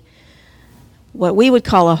what we would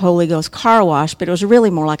call a Holy Ghost car wash, but it was really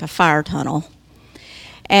more like a fire tunnel.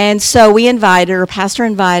 And so Pastor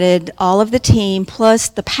invited all of the team, plus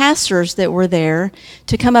the pastors that were there,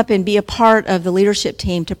 to come up and be a part of the leadership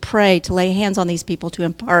team to pray, to lay hands on these people, to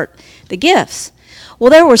impart the gifts. Well,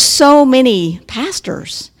 there were so many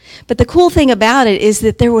pastors, but the cool thing about it is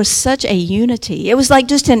that there was such a unity. It was like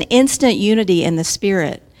just an instant unity in the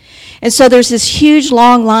Spirit. And so there's this huge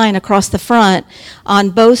long line across the front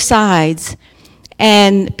on both sides,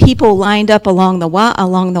 and people lined up along the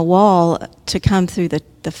wall to come through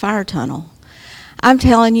the fire tunnel. I'm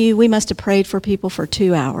telling you, we must have prayed for people for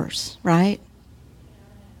 2 hours, right?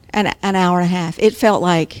 An hour and a half. It felt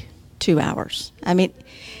like 2 hours. I mean,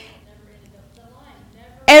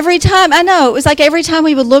 every time, I know, it was like every time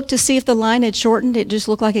we would look to see if the line had shortened, it just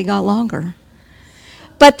looked like it got longer.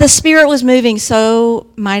 But the Spirit was moving so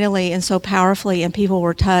mightily and so powerfully, and people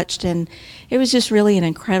were touched, and it was just really an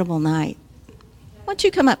incredible night. Why don't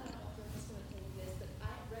you come up?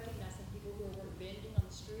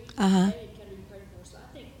 Uh-huh.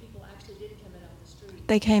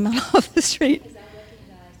 They came out off the street.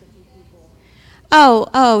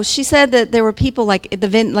 Oh, she said that there were people like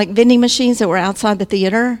vending machines that were outside the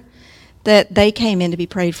theater, that they came in to be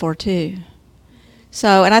prayed for too.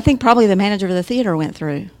 So, and I think probably the manager of the theater went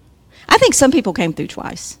through. I think some people came through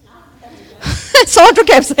twice. Sandra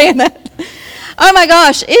kept saying that. Oh my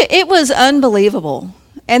gosh, it was unbelievable.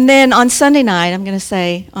 And then on Sunday night,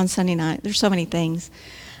 there's so many things.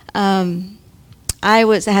 I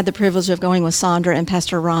had the privilege of going with Sandra and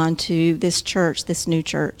Pastor Ron to this church, this new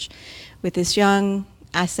church, with this young,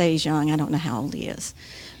 I say he's young, I don't know how old he is.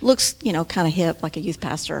 Looks, kind of hip, like a youth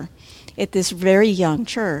pastor, at this very young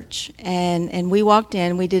church. And we walked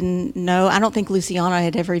in, we didn't know, I don't think Luciana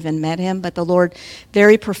had ever even met him, but the Lord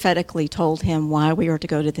very prophetically told him why we were to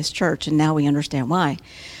go to this church, and now we understand why.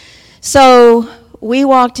 So we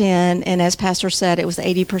walked in, and as Pastor said, it was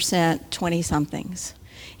 80% 20-somethings.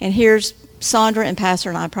 And here's Sandra and Pastor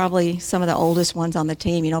and I, probably some of the oldest ones on the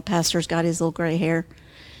team. Pastor's got his little gray hair.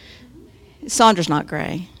 Sandra's not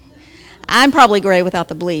gray. I'm probably gray without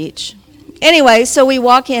the bleach. Anyway, so we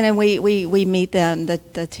walk in and we meet them,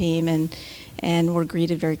 the team, and we're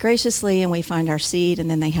greeted very graciously, and we find our seat, and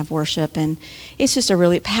then they have worship, and it's just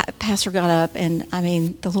Pastor got up, and I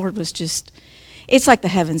mean, the Lord was just, it's like the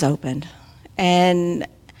heavens opened. And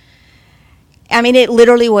I mean, it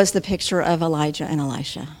literally was the picture of Elijah and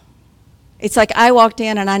Elisha. It's like I walked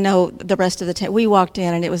in, and I know the rest of the team, we walked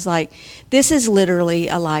in, and it was like, this is literally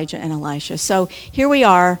Elijah and Elisha. So here we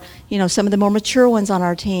are, some of the more mature ones on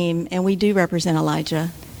our team, and we do represent Elijah.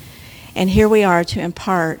 And here we are to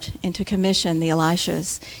impart and to commission the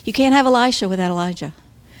Elishas. You can't have Elisha without Elijah.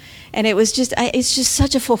 And it's just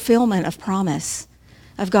such a fulfillment of promise,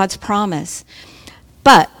 of God's promise.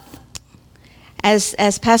 But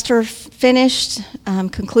as Pastor finished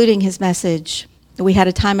concluding his message, we had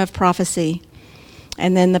a time of prophecy,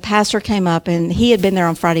 and then the pastor came up, and he had been there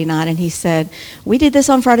on Friday night, and he said, we did this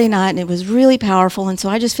on Friday night, and it was really powerful, and so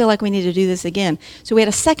I just feel like we need to do this again. So we had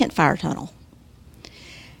a second fire tunnel.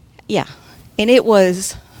 Yeah, and it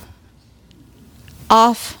was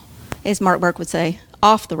off, as Mark Burke would say,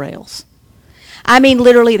 off the rails. I mean,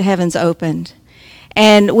 literally the heavens opened,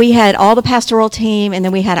 and we had all the pastoral team, and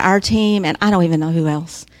then we had our team, and I don't even know who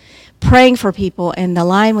else, praying for people, and the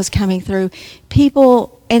line was coming through.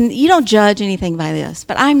 People, and you don't judge anything by this,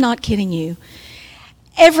 but I'm not kidding you.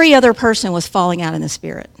 Every other person was falling out in the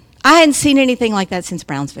Spirit. I hadn't seen anything like that since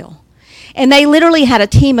Brownsville. And they literally had a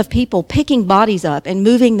team of people picking bodies up and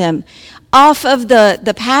moving them off of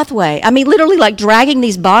the pathway. I mean, literally like dragging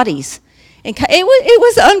these bodies. And it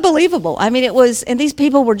was unbelievable. I mean, and these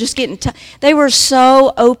people were just they were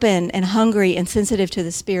so open and hungry and sensitive to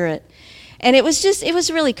the Spirit. And it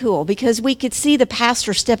was really cool because we could see the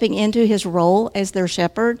pastor stepping into his role as their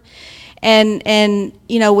shepherd. And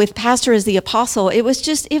with pastor as the apostle, it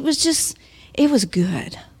was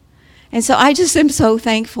good. And so I just am so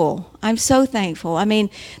thankful. I'm so thankful. I mean,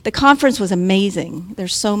 the conference was amazing.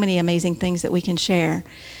 There's so many amazing things that we can share.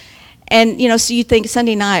 And, so you think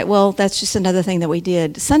Sunday night, well, that's just another thing that we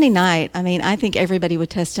did. Sunday night, I mean, I think everybody would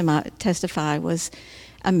testify was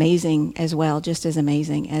amazing as well, just as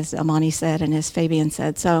amazing as Amani said and as Fabian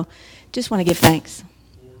said. So just want to give thanks.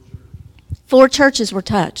 4 churches were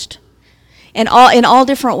touched in all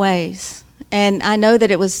different ways. And I know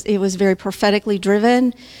that it was very prophetically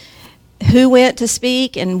driven. Who went to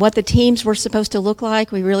speak and what the teams were supposed to look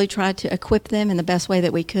like. We really tried to equip them in the best way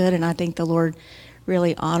that we could, and I think the Lord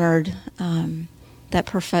really honored that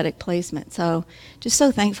prophetic placement. So just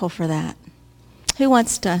so thankful for that. Who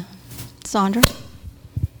wants to? Sandra?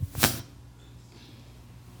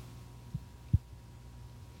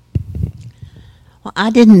 Well,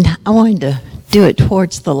 I wanted to do it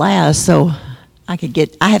towards the last so I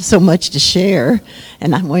have so much to share,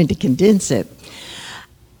 and I wanted to condense it.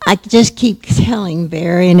 I just keep telling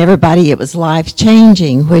Barry and everybody it was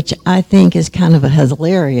life-changing, which I think is kind of a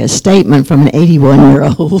hilarious statement from an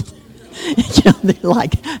 81-year-old. They're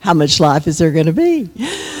like, how much life is there going to be?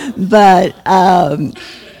 But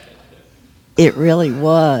it really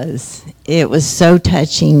was. It was so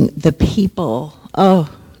touching. The people,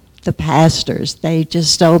 the pastors, they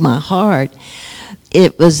just stole my heart.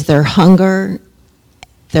 It was their hunger,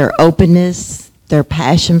 their openness, their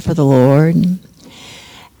passion for the Lord.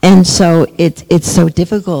 And so it's so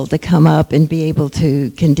difficult to come up and be able to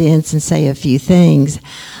condense and say a few things.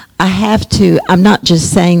 I'm not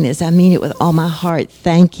just saying this, I mean it with all my heart.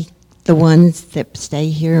 Thank the ones that stay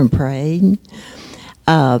here and pray.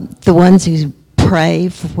 The ones who pray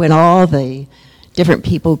when all the different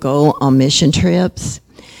people go on mission trips.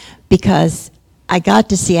 Because I got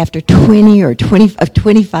to see after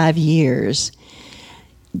 25 years,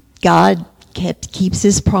 God keeps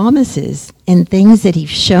his promises and things that he's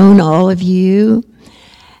shown all of you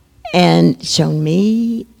and shown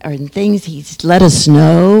me, or things he's let us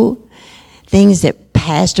know, things that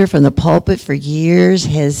pastor from the pulpit for years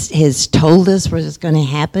has told us was going to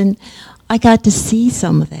happen. I got to see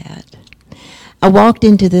some of that. I walked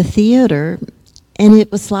into the theater and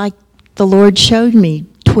it was like the Lord showed me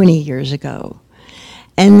 20 years ago.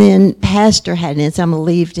 And then Pastor had, and I'm going to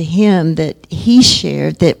leave to him, that he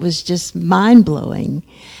shared that was just mind-blowing.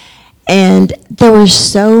 And there were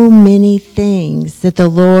so many things that the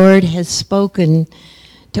Lord has spoken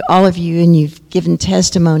to all of you, and you've given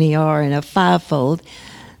testimony or in a fivefold,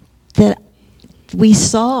 that we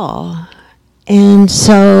saw. And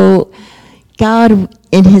so God,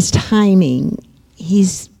 in his timing,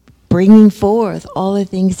 he's bringing forth all the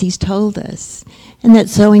things he's told us. And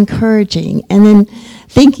that's so encouraging. And then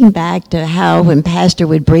thinking back to how when Pastor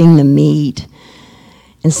would bring the meat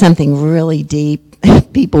and something really deep,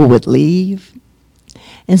 people would leave.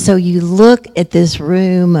 And so you look at this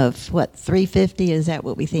room of, 350? Is that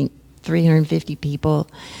what we think? 350 people.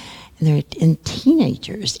 And they're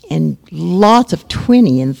teenagers and lots of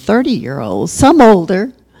 20 and 30-year-olds, some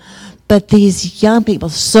older. But these young people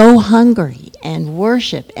so hungry and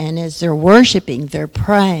worship. And as they're worshiping, they're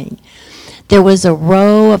praying. There was a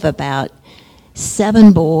row of about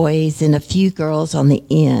 7 boys and a few girls on the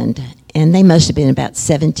end, and they must have been about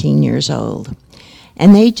 17 years old.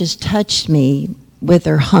 And they just touched me with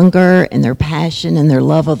their hunger and their passion and their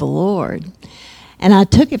love of the Lord. And I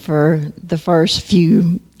took it for the first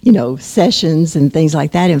few, sessions and things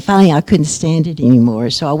like that, and finally I couldn't stand it anymore.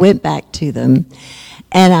 So I went back to them,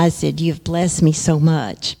 and I said, "You've blessed me so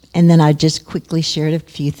much." And then I just quickly shared a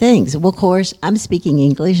few things. Well, of course, I'm speaking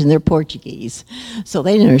English and they're Portuguese, so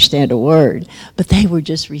they didn't understand a word, but they were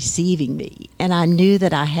just receiving me. And I knew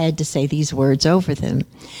that I had to say these words over them.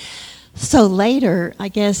 So later, I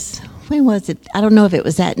guess, when was it? I don't know if it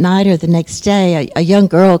was that night or the next day, a young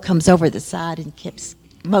girl comes over the side and keeps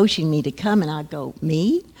motioning me to come, and I go,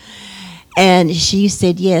 "Me?" And she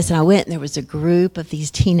said yes, and I went, and there was a group of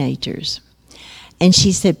these teenagers. And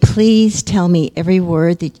she said, "Please tell me every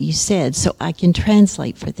word that you said so I can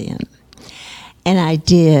translate for them." And I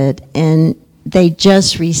did, and they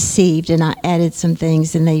just received, and I added some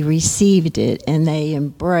things, and they received it, and they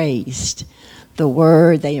embraced the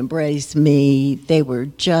word. They embraced me. They were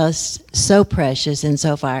just so precious and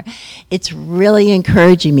so far. It's really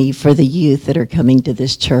encouraging me for the youth that are coming to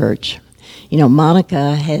this church. You know,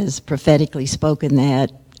 Monica has prophetically spoken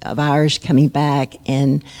that of ours coming back,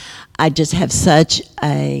 and I just have such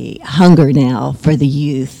a hunger now for the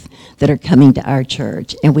youth that are coming to our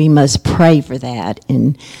church, and we must pray for that,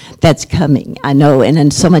 and that's coming, I know, and then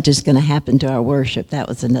so much is going to happen to our worship. That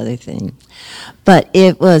was another thing. But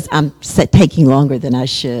it was, I'm taking longer than I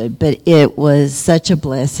should, but it was such a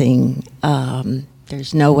blessing.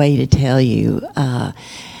 There's no way to tell you.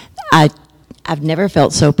 I've never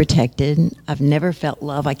felt so protected. I've never felt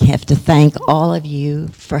love. I have to thank all of you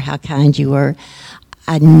for how kind you were.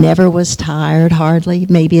 I never was tired, hardly.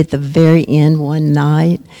 Maybe at the very end one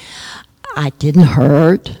night, I didn't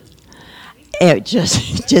hurt. It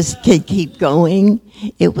just could keep going.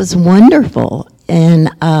 It was wonderful. And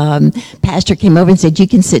Pastor came over and said, "You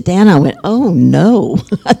can sit down." I went, "Oh, no,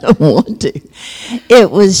 I don't want to."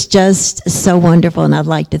 It was just so wonderful, and I'd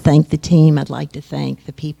like to thank the team. I'd like to thank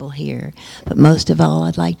the people here. But most of all,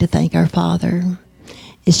 I'd like to thank our Father.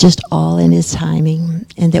 It's just all in His timing,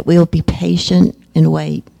 and that we'll be patient and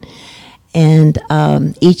wait. And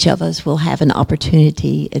each of us will have an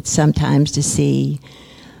opportunity at some times to see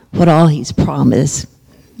what all He's promised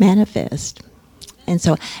manifest.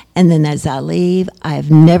 And then as I leave, I've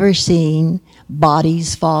never seen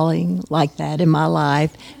bodies falling like that in my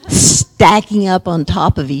life, stacking up on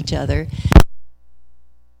top of each other.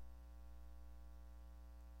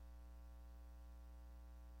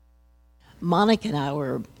 Monica and I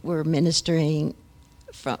were ministering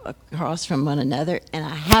across from one another, and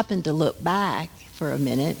I happened to look back for a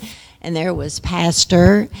minute, and there was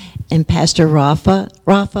Pastor and Pastor Rafa,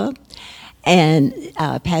 and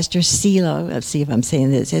Pastor Silo, let's see if I'm saying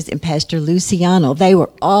this, and Pastor Luciano. They were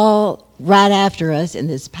all right after us in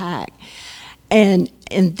this pack. And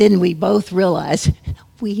then we both realized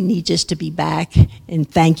we need just to be back and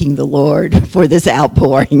thanking the Lord for this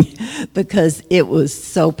outpouring because it was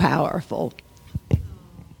so powerful.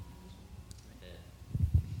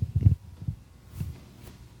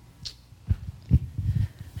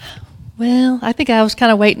 Well, I think I was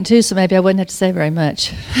kind of waiting too, so maybe I wouldn't have to say very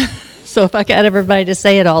much. So if I got everybody to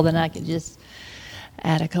say it all, then I could just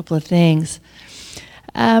add a couple of things.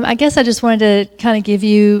 I guess I just wanted to kind of give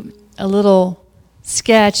you a little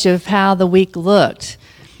sketch of how the week looked.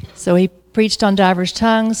 So he preached on diverse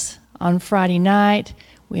tongues on Friday night.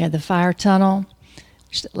 We had the fire tunnel,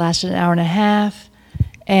 which lasted an hour and a half.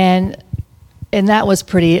 And that was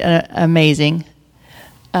pretty amazing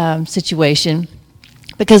situation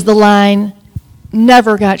because the line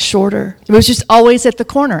never got shorter. It was just always at the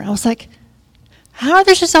corner. I was like, how are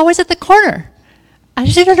they just always at the corner? I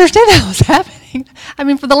just didn't understand how it was happening. I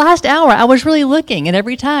mean, for the last hour, I was really looking, and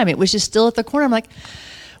every time it was just still at the corner. I'm like,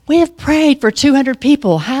 we have prayed for 200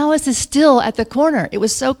 people. How is this still at the corner? It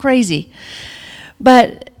was so crazy.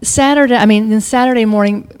 But then Saturday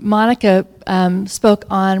morning, Monica spoke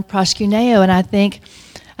on proskuneo, and I think,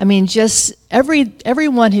 just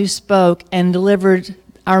everyone who spoke and delivered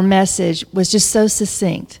our message was just so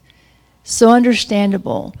succinct, so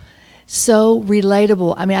understandable, so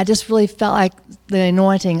relatable. I just really felt like the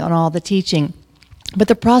anointing on all the teaching. But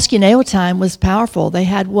the proskuneo time was powerful. They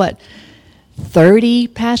had, 30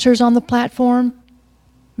 pastors on the platform?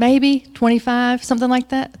 Maybe 25, something like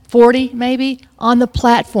that? 40, maybe, on the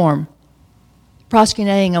platform,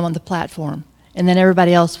 proskuneing on the platform. And then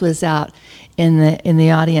everybody else was out in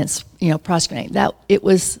the audience, proskuneing. It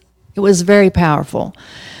was very powerful.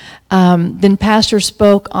 Then Pastor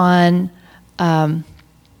spoke on the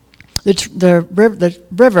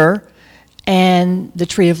river and the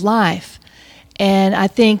tree of life. And I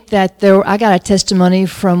think that I got a testimony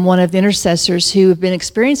from one of the intercessors who have been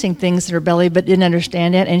experiencing things in her belly but didn't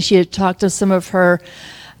understand it. And she had talked to some of her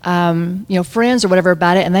friends or whatever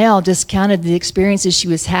about it, and they all discounted the experiences she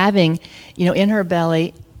was having, in her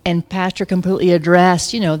belly. And Pastor completely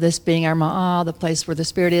addressed, this being our ma'ah, the place where the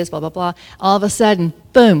Spirit is, blah, blah, blah. All of a sudden,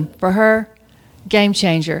 boom, for her, game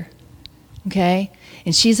changer, okay?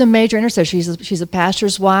 And she's a major intercessor. She's a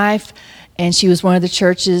pastor's wife, and she was one of the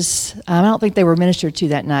churches. I don't think they were ministered to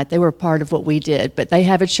that night. They were part of what we did, but they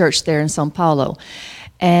have a church there in São Paulo.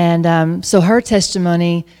 And so her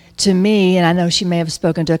testimony to me, and I know she may have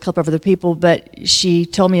spoken to a couple of other people, but she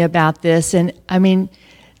told me about this, and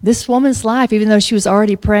this woman's life, even though she was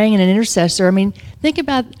already praying and an intercessor, think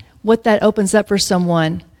about what that opens up for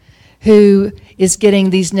someone who is getting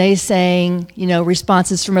these naysaying,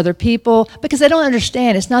 responses from other people because they don't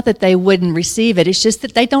understand. It's not that they wouldn't receive it. It's just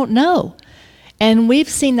that they don't know. And we've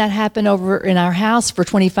seen that happen over in our house for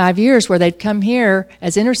 25 years, where they've come here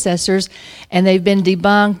as intercessors and they've been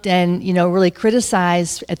debunked and, really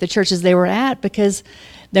criticized at the churches they were at because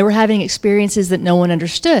they were having experiences that no one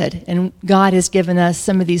understood. And God has given us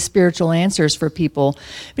some of these spiritual answers for people.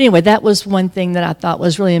 But anyway, that was one thing that I thought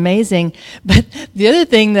was really amazing. But the other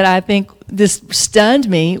thing that I think this stunned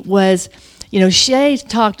me was, Shay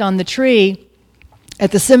talked on the tree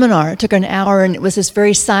at the seminar. It took her an hour, and it was this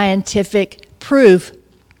very scientific proof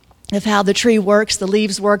of how the tree works, the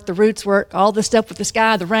leaves work, the roots work, all the stuff with the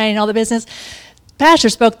sky, the rain, all the business. Pastor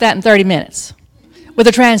spoke that in 30 minutes with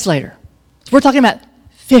a translator. We're talking about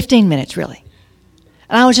 15 minutes, really.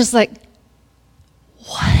 And I was just like,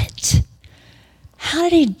 what? How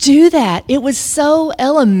did he do that? It was so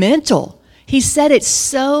elemental. He said it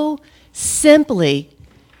so simply.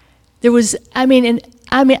 They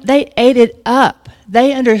ate it up.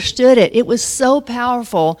 They understood it. It was so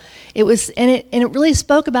powerful. It really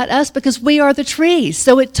spoke about us because we are the trees.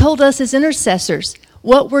 So it told us as intercessors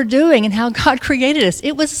what we're doing and how God created us.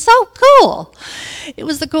 It was so cool. It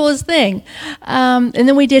was the coolest thing. And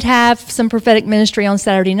then we did have some prophetic ministry on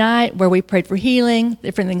Saturday night where we prayed for healing,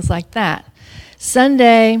 different things like that.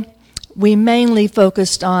 Sunday, we mainly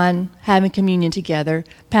focused on having communion together.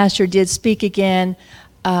 Pastor did speak again,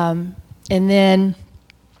 and then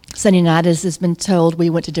Sunday night, as has been told, we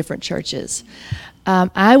went to different churches.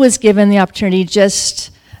 I was given the opportunity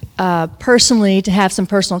just personally to have some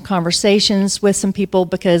personal conversations with some people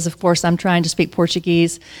because, of course, I'm trying to speak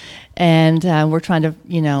Portuguese, and we're trying to,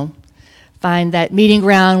 find that meeting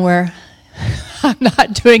ground where I'm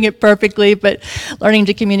not doing it perfectly, but learning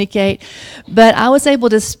to communicate. But I was able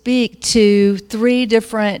to speak to 3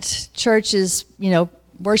 different churches,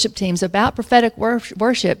 worship teams about prophetic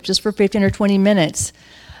worship just for 15 or 20 minutes.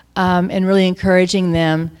 And really encouraging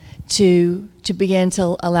them to begin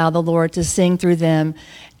to allow the Lord to sing through them.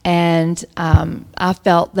 And I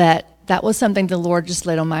felt that was something the Lord just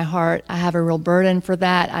laid on my heart. I have a real burden for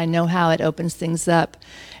that. I know how it opens things up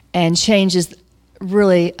and changes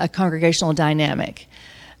really a congregational dynamic.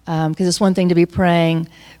 Because it's one thing to be praying,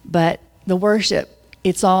 but the worship,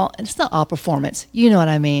 it's not all performance. You know what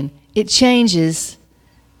I mean. It changes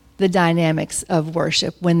the dynamics of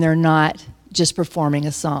worship when they're not just performing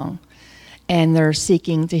a song, and they're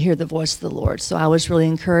seeking to hear the voice of the Lord. So I was really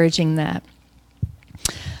encouraging that.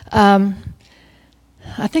 I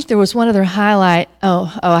think there was one other highlight.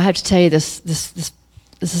 Oh, I have to tell you this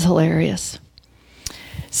is hilarious.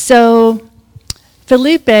 So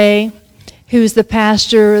Felipe, who's the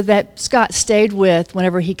pastor that Scott stayed with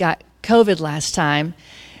whenever he got COVID last time.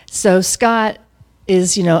 So Scott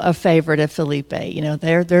is, a favorite of Felipe.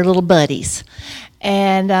 They're little buddies.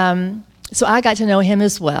 And so I got to know him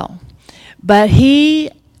as well. But he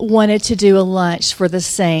wanted to do a lunch for the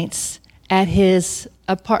saints at his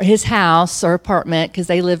house or apartment, because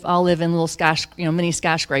they all live in little mini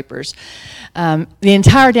skyscrapers. The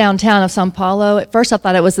entire downtown of São Paulo, at first I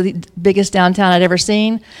thought it was the biggest downtown I'd ever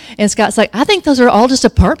seen. And Scott's like, I think those are all just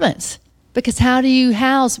apartments, because how do you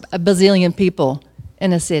house a bazillion people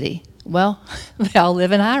in a city? Well, they all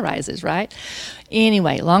live in high-rises, right?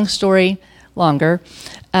 Anyway, long story longer.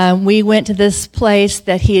 We went to this place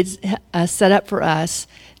that he had set up for us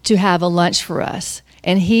to have a lunch for us.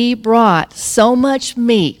 And he brought so much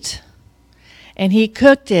meat, and he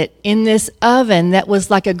cooked it in this oven that was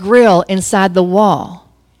like a grill inside the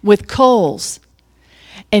wall with coals.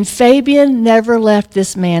 And Fabian never left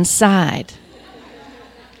this man's side.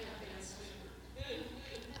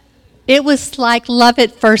 It was like love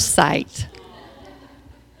at first sight.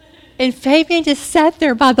 And Fabian just sat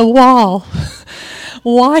there by the wall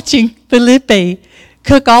watching Felipe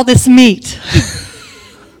cook all this meat.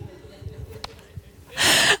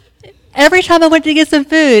 Every time I went to get some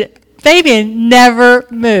food, Fabian never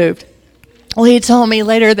moved. Well, he told me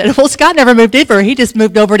later that, Scott never moved either. He just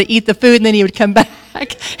moved over to eat the food, and then he would come back.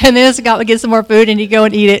 And then Scott would get some more food, and he'd go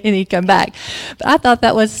and eat it, and he'd come back. But I thought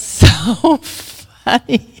that was so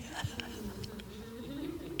funny.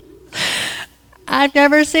 I've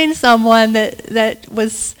never seen someone that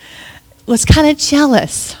was kind of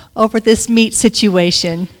jealous over this meat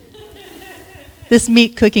situation. This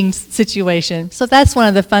meat cooking situation. So that's one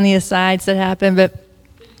of the funniest sides that happened. But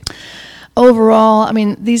overall, I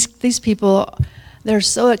mean, these people, they're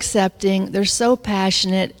so accepting, they're so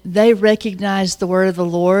passionate, they recognize the word of the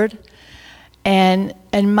Lord. And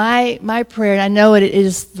my prayer, and I know it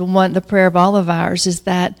is the prayer of all of ours, is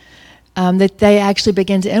that that they actually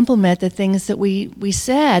begin to implement the things that we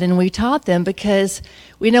said and we taught them, because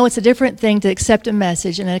we know it's a different thing to accept a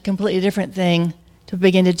message and a completely different thing to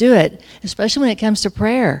begin to do it, especially when it comes to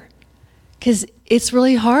prayer. Because it's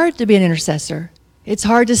really hard to be an intercessor. It's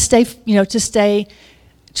hard to stay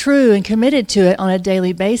true and committed to it on a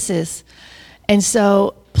daily basis. And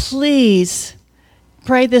so please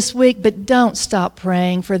pray this week, but don't stop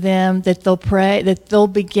praying for them, that they'll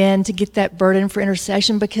begin to get that burden for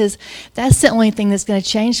intercession, because that's the only thing that's going to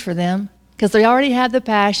change for them. Because they already have the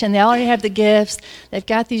passion, they already have the gifts, they've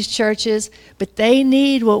got these churches, but they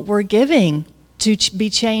need what we're giving to be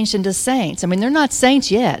changed into saints. I mean, they're not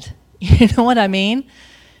saints yet. You know what I mean?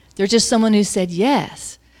 They're just someone who said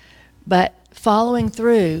yes. But following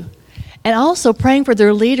through, and also praying for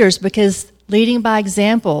their leaders, because leading by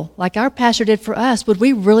example, like our pastor did for us, would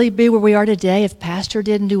we really be where we are today if pastor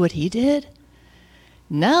didn't do what he did?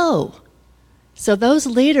 No. So those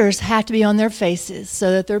leaders have to be on their faces so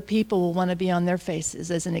that their people will want to be on their faces,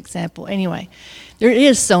 as an example. Anyway, there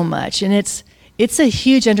is so much, and it's a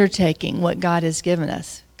huge undertaking what God has given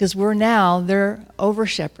us, because they're over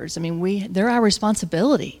shepherds. I mean, they're our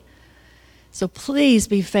responsibility. So please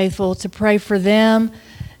be faithful to pray for them.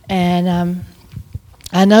 And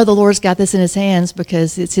I know the Lord's got this in his hands,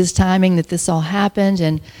 because it's his timing that this all happened,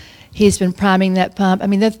 and he's been priming that pump. I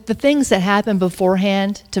mean, the things that happened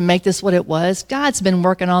beforehand to make this what it was, God's been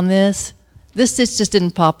working on this. This just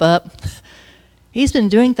didn't pop up. He's been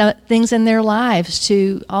doing things in their lives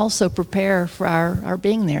to also prepare for our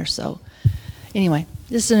being there. So anyway,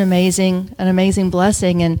 this is an amazing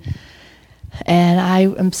blessing, and I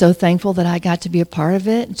am so thankful that I got to be a part of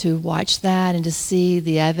it, and to watch that and to see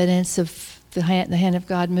the evidence of the hand of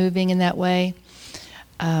God moving in that way.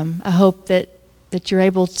 I hope that you're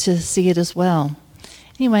able to see it as well.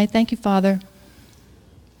 Anyway, thank you, Father.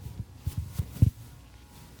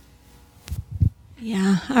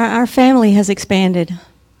 Yeah, our family has expanded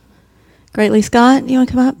greatly. Scott, you want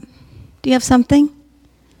to come up? Do you have something?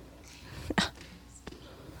 Is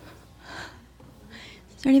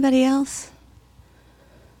there anybody else?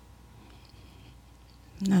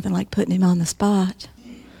 Nothing like putting him on the spot.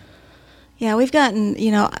 Yeah, we've gotten,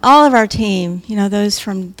 all of our team, those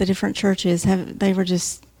from the different churches, they were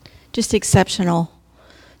just exceptional.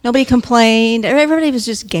 Nobody complained. Everybody was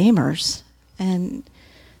just gamers, and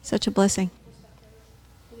such a blessing.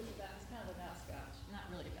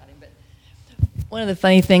 One of the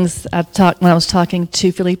funny things when I was talking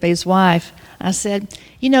to Felipe's wife, I said,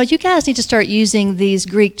 you guys need to start using these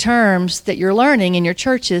Greek terms that you're learning in your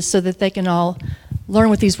churches so that they can all learn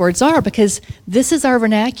what these words are, because this is our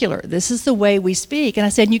vernacular. This is the way we speak. And I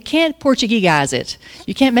said, you can't Portuguese it.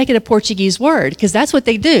 You can't make it a Portuguese word, because that's what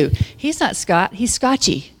they do. He's not Scot, he's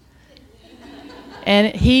Scotchy.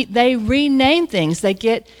 And they rename things. They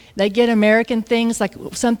get American things, like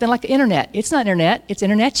something like internet. It's not internet, it's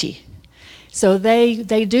internetchy. So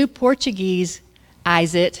they do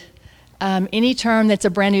Portuguese-ize it. Any term that's a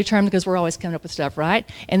brand new term, because we're always coming up with stuff, right?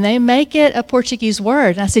 And they make it a Portuguese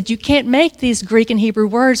word. And I said, you can't make these Greek and Hebrew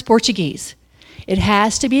words Portuguese. It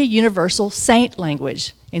has to be a universal saint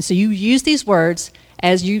language. And so you use these words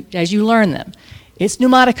as you learn them. It's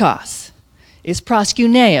pneumatikos. It's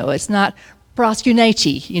proskuneo. It's not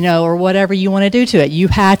proskuneci, or whatever you want to do to it. You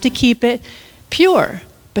have to keep it pure,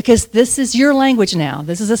 because this is your language now.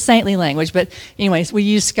 This is a saintly language. But anyways, we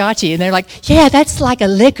use Scotchy, and they're like, yeah, that's like a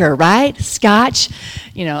liquor, right? Scotch.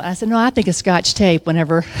 I said, no, I think of Scotch tape when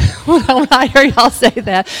I hear y'all say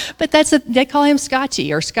that. But they call him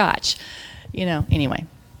Scotchy or Scotch. Anyway.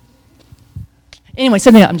 Anyway,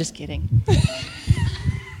 something else. I'm just kidding.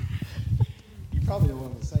 You probably don't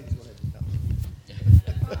want to say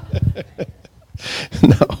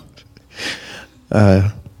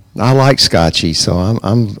No. I like Scotchy, so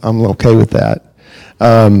I'm okay with that.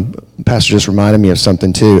 Pastor just reminded me of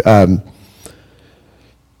something too.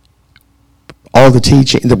 All the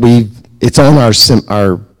teaching that it's on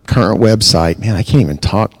our current website. Man, I can't even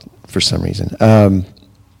talk for some reason.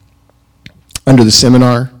 Under the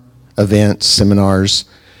seminar events, seminars,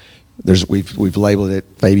 we've labeled it.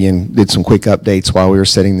 Fabian did some quick updates while we were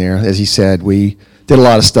sitting there. As he said, we did a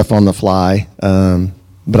lot of stuff on the fly.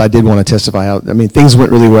 But I did want to testify out. Things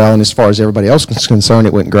went really well, and as far as everybody else is concerned,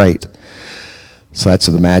 it went great. So that's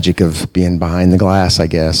the magic of being behind the glass, I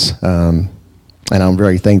guess. And I'm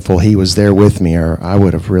very thankful he was there with me, or I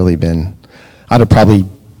would have really been, no, I'm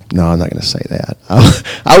not going to say that.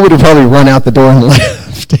 I would have probably run out the door and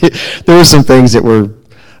left. There were some things that were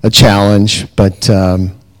a challenge, but,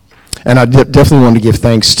 and I definitely want to give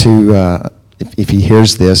thanks to, if he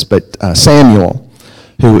hears this, but Samuel,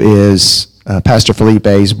 who is Pastor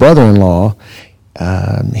Felipe's brother-in-law.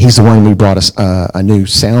 He's the one we brought us a new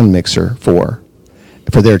sound mixer for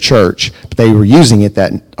for their church. But they were using it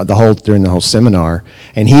during the whole seminar,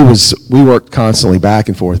 and we worked constantly back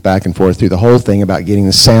and forth through the whole thing about getting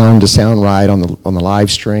the sound to sound right on the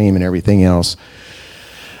live stream and everything else.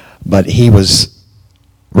 But he was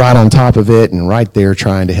right on top of it and right there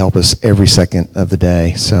trying to help us every second of the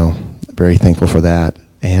day. So very thankful for that.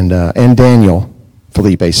 And Daniel,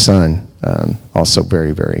 Felipe's son, also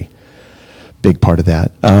very, very big part of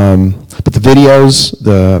that. But the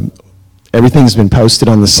videos, everything's been posted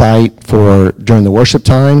on the site during the worship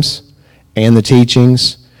times and the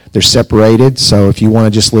teachings. They're separated, so if you want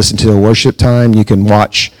to just listen to the worship time, you can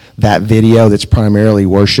watch that video that's primarily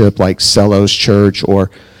worship, like Cello's Church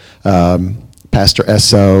or Pastor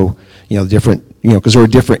Esso, different, because there were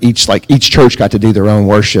different, each church got to do their own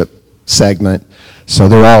worship segment, so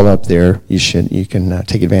they're all up there. You can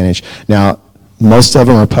take advantage. Now, most of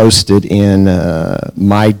them are posted in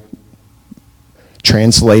my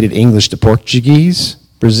translated English to Portuguese,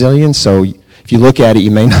 Brazilian, so if you look at it,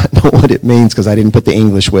 you may not know what it means because I didn't put the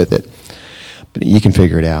English with it, but you can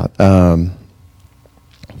figure it out.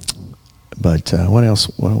 But what else?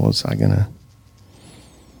 What was I gonna?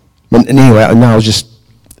 But anyway, no,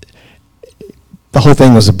 the whole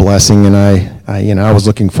thing was a blessing, and I was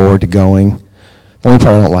looking forward to going. The only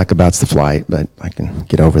part I don't like about it's the flight, but I can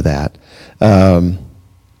get over that.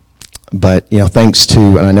 But thanks to,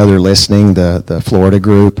 and I know they're listening, the Florida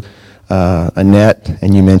group, Annette,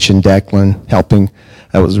 and you mentioned Declan helping.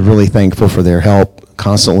 I was really thankful for their help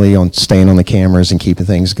constantly on staying on the cameras and keeping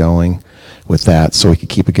things going with that, so we could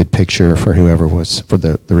keep a good picture for whoever was for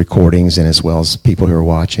the recordings and as well as people who are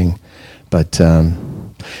watching. But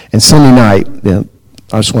and Sunday night,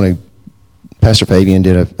 I just want to. Pastor Fabian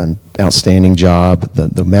did an outstanding job.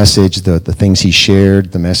 The message, the things he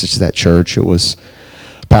shared, the message to that church, it was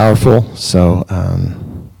powerful. So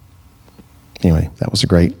anyway, that was a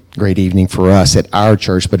great evening for us at our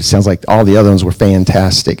church, but it sounds like all the other ones were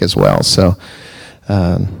fantastic as well. So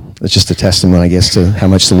it's just a testament, I guess, to how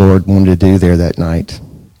much the Lord wanted to do there that night.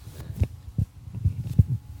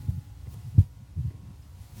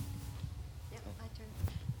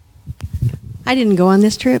 I didn't go on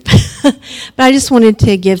this trip, but I just wanted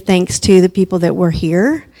to give thanks to the people that were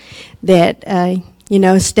here, that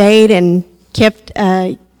stayed and kept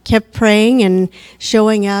praying and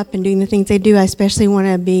showing up and doing the things they do. I especially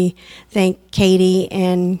want to thank Katie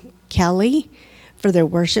and Kelly for their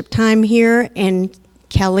worship time here, and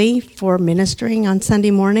Kelly for ministering on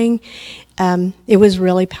Sunday morning. It was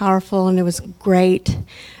really powerful and it was great.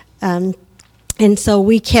 And so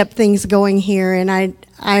we kept things going here, and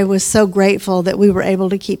I was so grateful that we were able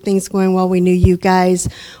to keep things going while we knew you guys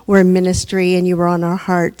were in ministry and you were on our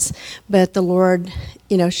hearts. But the Lord,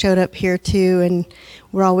 showed up here too, and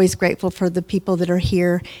we're always grateful for the people that are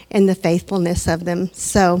here and the faithfulness of them.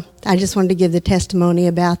 So I just wanted to give the testimony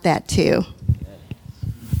about that too.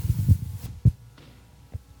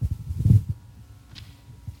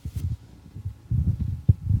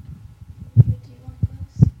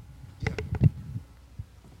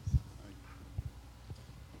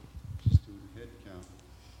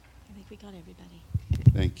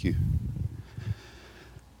 Thank you.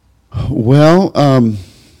 Well,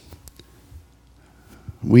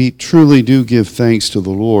 we truly do give thanks to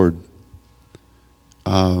the Lord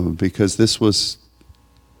because this was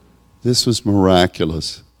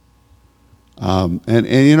miraculous. And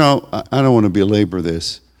I don't want to belabor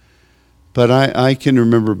this, but I can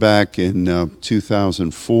remember back in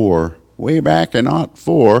 2004, way back in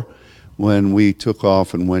 2004, when we took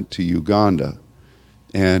off and went to Uganda,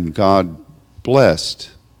 and God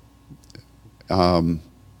blessed. God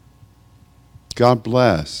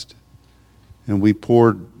blessed. And we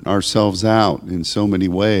poured ourselves out in so many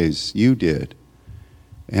ways. You did.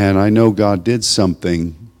 And I know God did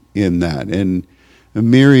something in that. And a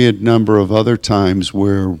myriad number of other times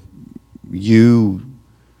where you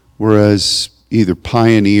were as either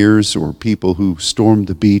pioneers or people who stormed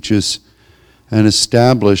the beaches and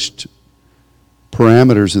established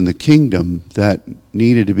parameters in the kingdom that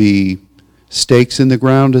needed to be stakes in the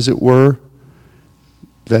ground, as it were,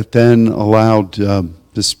 that then allowed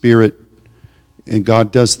the Spirit, and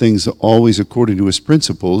God does things always according to His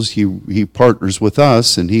principles. He partners with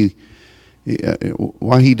us, and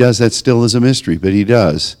why He does that still is a mystery, but He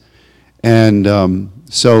does. And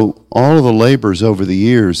so all of the labors over the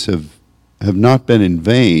years have not been in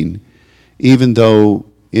vain, even though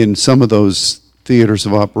in some of those theaters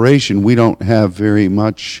of operation we don't have very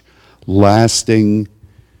much lasting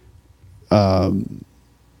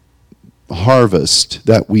harvest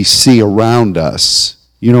that we see around us.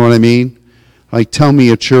 You know what I mean? Like, tell me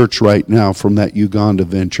a church right now from that Uganda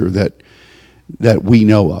venture that we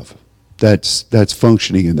know of. that's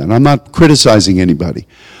functioning in that. I'm not criticizing anybody.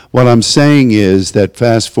 What I'm saying is that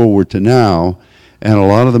fast forward to now, and a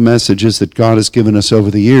lot of the messages that God has given us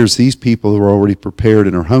over the years, these people are already prepared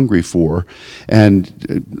and are hungry for.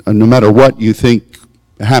 And no matter what you think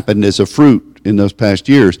happened as a fruit in those past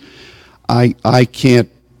years, I can't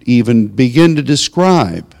even begin to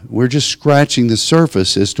describe. We're just scratching the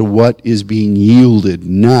surface as to what is being yielded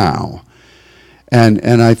now. And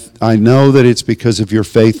I know that it's because of your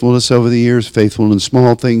faithfulness over the years, faithful in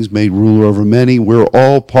small things, made ruler over many. We're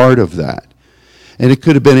all part of that. And it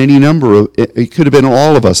could have been any number of, it could have been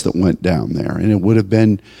all of us that went down there, and it would have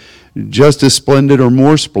been just as splendid or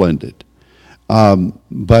more splendid.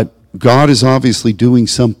 But God is obviously doing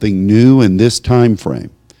something new in this time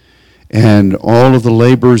frame. And all of the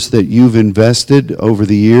labors that you've invested over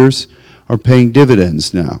the years are paying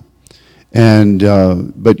dividends now. And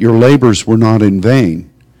but your labors were not in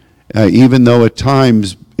vain. Even though at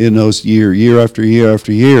times in those year after year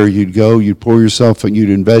after year, you'd go, you'd pour yourself, and you'd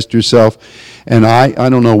invest yourself. And I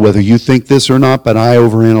don't know whether you think this or not, but I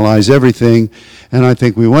overanalyze everything. And I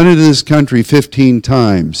think we went into this country 15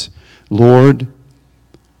 times. Lord,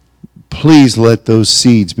 please let those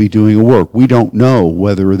seeds be doing a work. We don't know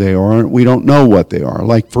whether they are. We don't know what they are.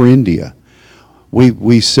 Like for India,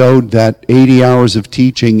 we sowed that 80 hours of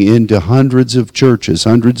teaching into hundreds of churches,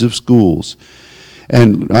 hundreds of schools.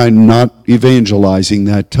 And I'm not evangelizing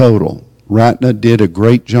that total. Ratna did a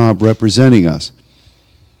great job representing us.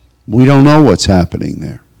 We don't know what's happening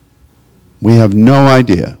there. We have no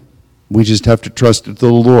idea. We just have to trust it to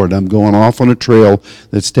the Lord. I'm going off on a trail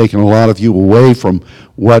that's taken a lot of you away from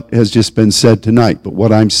what has just been said tonight. But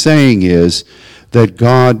what I'm saying is that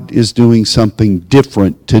God is doing something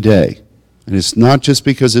different today. And it's not just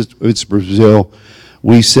because it's Brazil.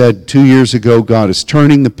 We said 2 years ago, God is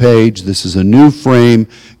turning the page. This is a new frame.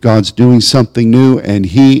 God's doing something new, and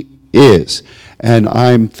He is. And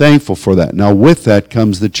I'm thankful for that. Now, with that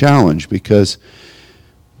comes the challenge, because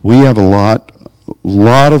we have a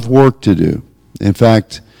lot of work to do. In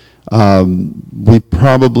fact, we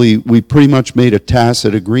pretty much made a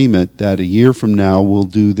tacit agreement that a year from now we'll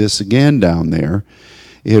do this again down there.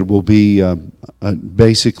 It will be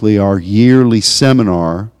basically our yearly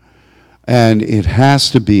seminar, and it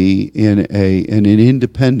has to be in an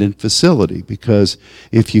independent facility, because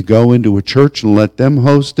if you go into a church and let them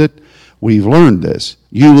host it, we've learned this,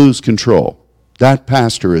 you lose control. That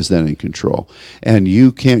pastor is then in control, and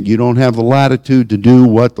you don't have the latitude to do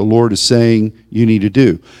what the Lord is saying you need to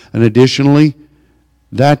do. And additionally,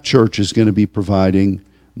 that church is going to be providing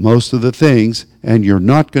most of the things, and you're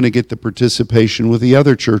not going to get the participation with the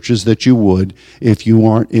other churches that you would if you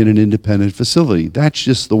aren't in an independent facility. That's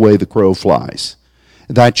just the way the crow flies.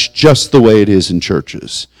 That's just the way it is in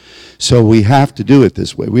churches. So we have to do it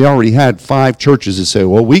this way. We already had 5 churches that say,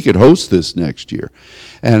 well, we could host this next year.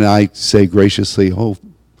 And I say graciously, oh,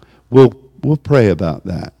 we'll pray about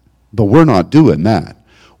that. But we're not doing that.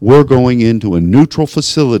 We're going into a neutral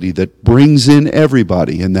facility that brings in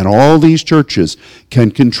everybody, and then all these churches can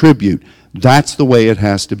contribute. That's the way it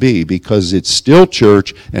has to be, because it's still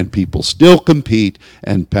church, and people still compete,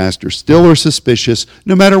 and pastors still are suspicious,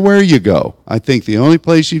 no matter where you go. I think the only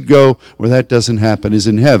place you'd go where that doesn't happen is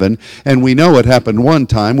in heaven, and we know it happened one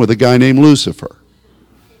time with a guy named Lucifer.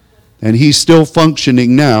 And he's still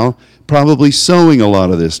functioning now, probably sowing a lot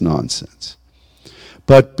of this nonsense.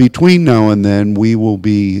 But between now and then, we will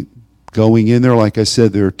be going in there. Like I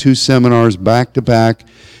said, there are 2 seminars back-to-back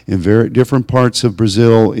in very different parts of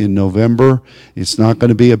Brazil in November. It's not going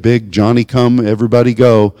to be a big Johnny come, everybody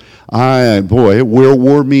go. It will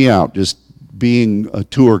wore me out just being a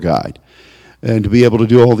tour guide and to be able to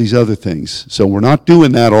do all these other things. So we're not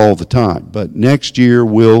doing that all the time. But next year,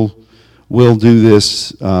 we'll do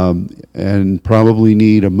this and probably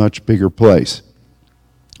need a much bigger place.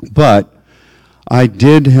 But I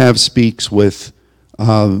did have speaks with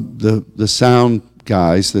the sound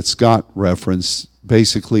guys that Scott referenced,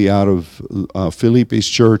 basically out of Felipe's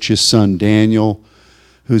church, his son Daniel,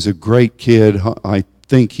 who's a great kid. I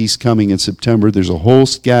think he's coming in September. There's a whole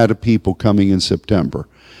scat of people coming in September.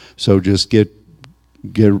 So just get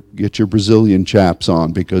your Brazilian chaps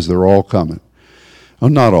on, because they're all coming. Oh,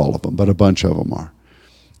 not all of them, but a bunch of them are.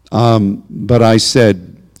 But I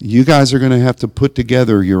said, you guys are going to have to put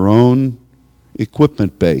together your own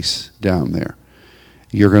equipment base down there.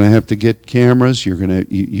 You're going to have to get cameras.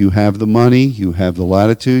 You have the money, you have the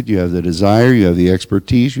latitude, you have the desire, you have the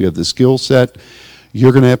expertise, you have the skill set.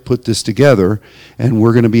 You're going to have to put this together, and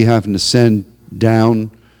we're going to be having to send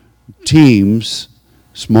down teams,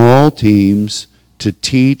 small teams, to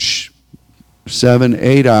teach 7,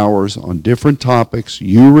 8 hours on different topics.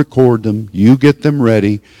 You record them. You get them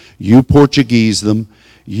ready. You Portuguese them.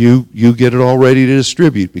 You get it all ready to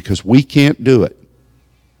distribute, because we can't do it.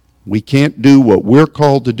 We can't do what we're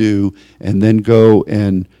called to do and then go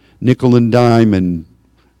and nickel and dime and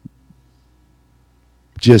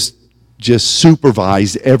just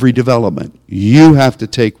supervise every development. You have to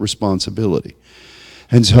take responsibility.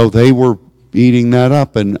 And so they were eating that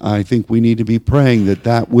up, and I think we need to be praying that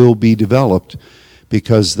that will be developed,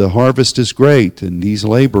 because the harvest is great and these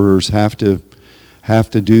laborers have to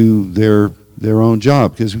do their own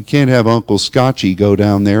job, because we can't have Uncle Scotchy go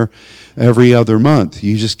down there every other month.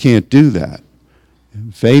 You just can't do that.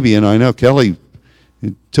 And Fabian, I know Kelly,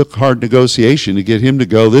 it took hard negotiation to get him to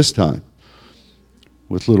go this time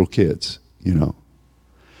with little kids,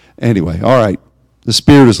 Anyway, all right, the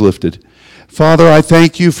spirit is lifted. Father, I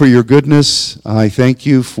thank you for your goodness. I thank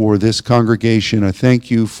you for this congregation. I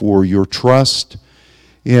thank you for your trust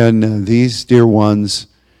in these dear ones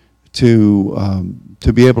to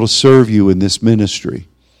be able to serve you in this ministry.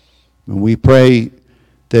 And we pray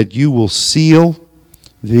that you will seal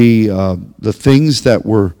the things that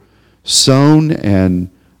were sown and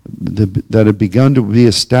that have begun to be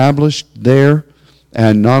established there,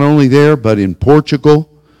 and not only there, but in Portugal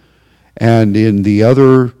and in the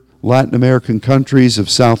other Latin American countries of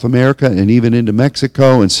South America, and even into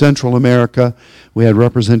Mexico and Central America. We had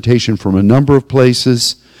representation from a number of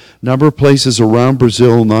places around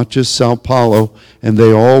Brazil, not just Sao Paulo, and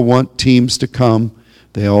they all want teams to come.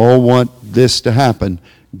 They all want this to happen.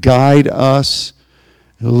 Guide us.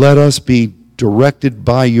 Let us be directed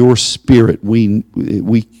by your Spirit. We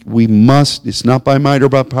must, it's not by might or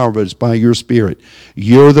by power, but it's by your Spirit.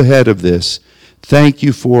 You're the head of this. Thank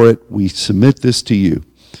you for it. We submit this to you.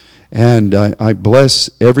 And I bless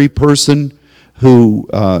every person who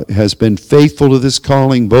has been faithful to this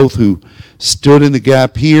calling, both who stood in the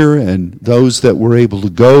gap here and those that were able to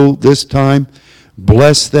go this time.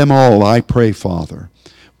 Bless them all, I pray, Father.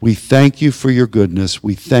 We thank you for your goodness.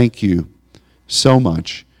 We thank you so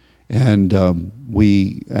much. And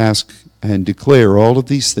we ask and declare all of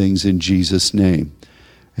these things in Jesus' name.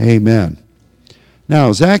 Amen.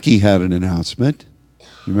 Now, Zachy had an announcement.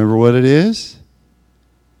 You remember what it is?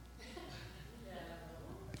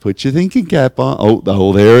 Put your thinking cap on.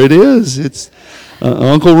 Oh, there it is. It's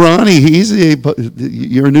Uncle Ronnie. He's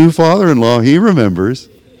your new father-in-law. He remembers.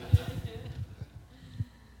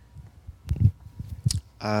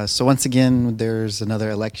 So once again, there's another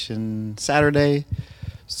election Saturday.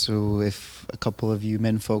 So if a couple of you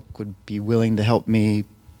menfolk would be willing to help me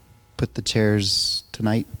put the chairs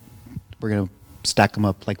tonight, we're going to stack them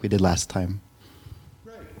up like we did last time.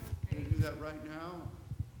 Great. Can you do that right now?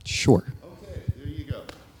 Sure. Okay, there you go.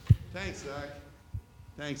 Thanks, Zach.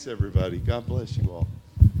 Thanks, everybody. God bless you all.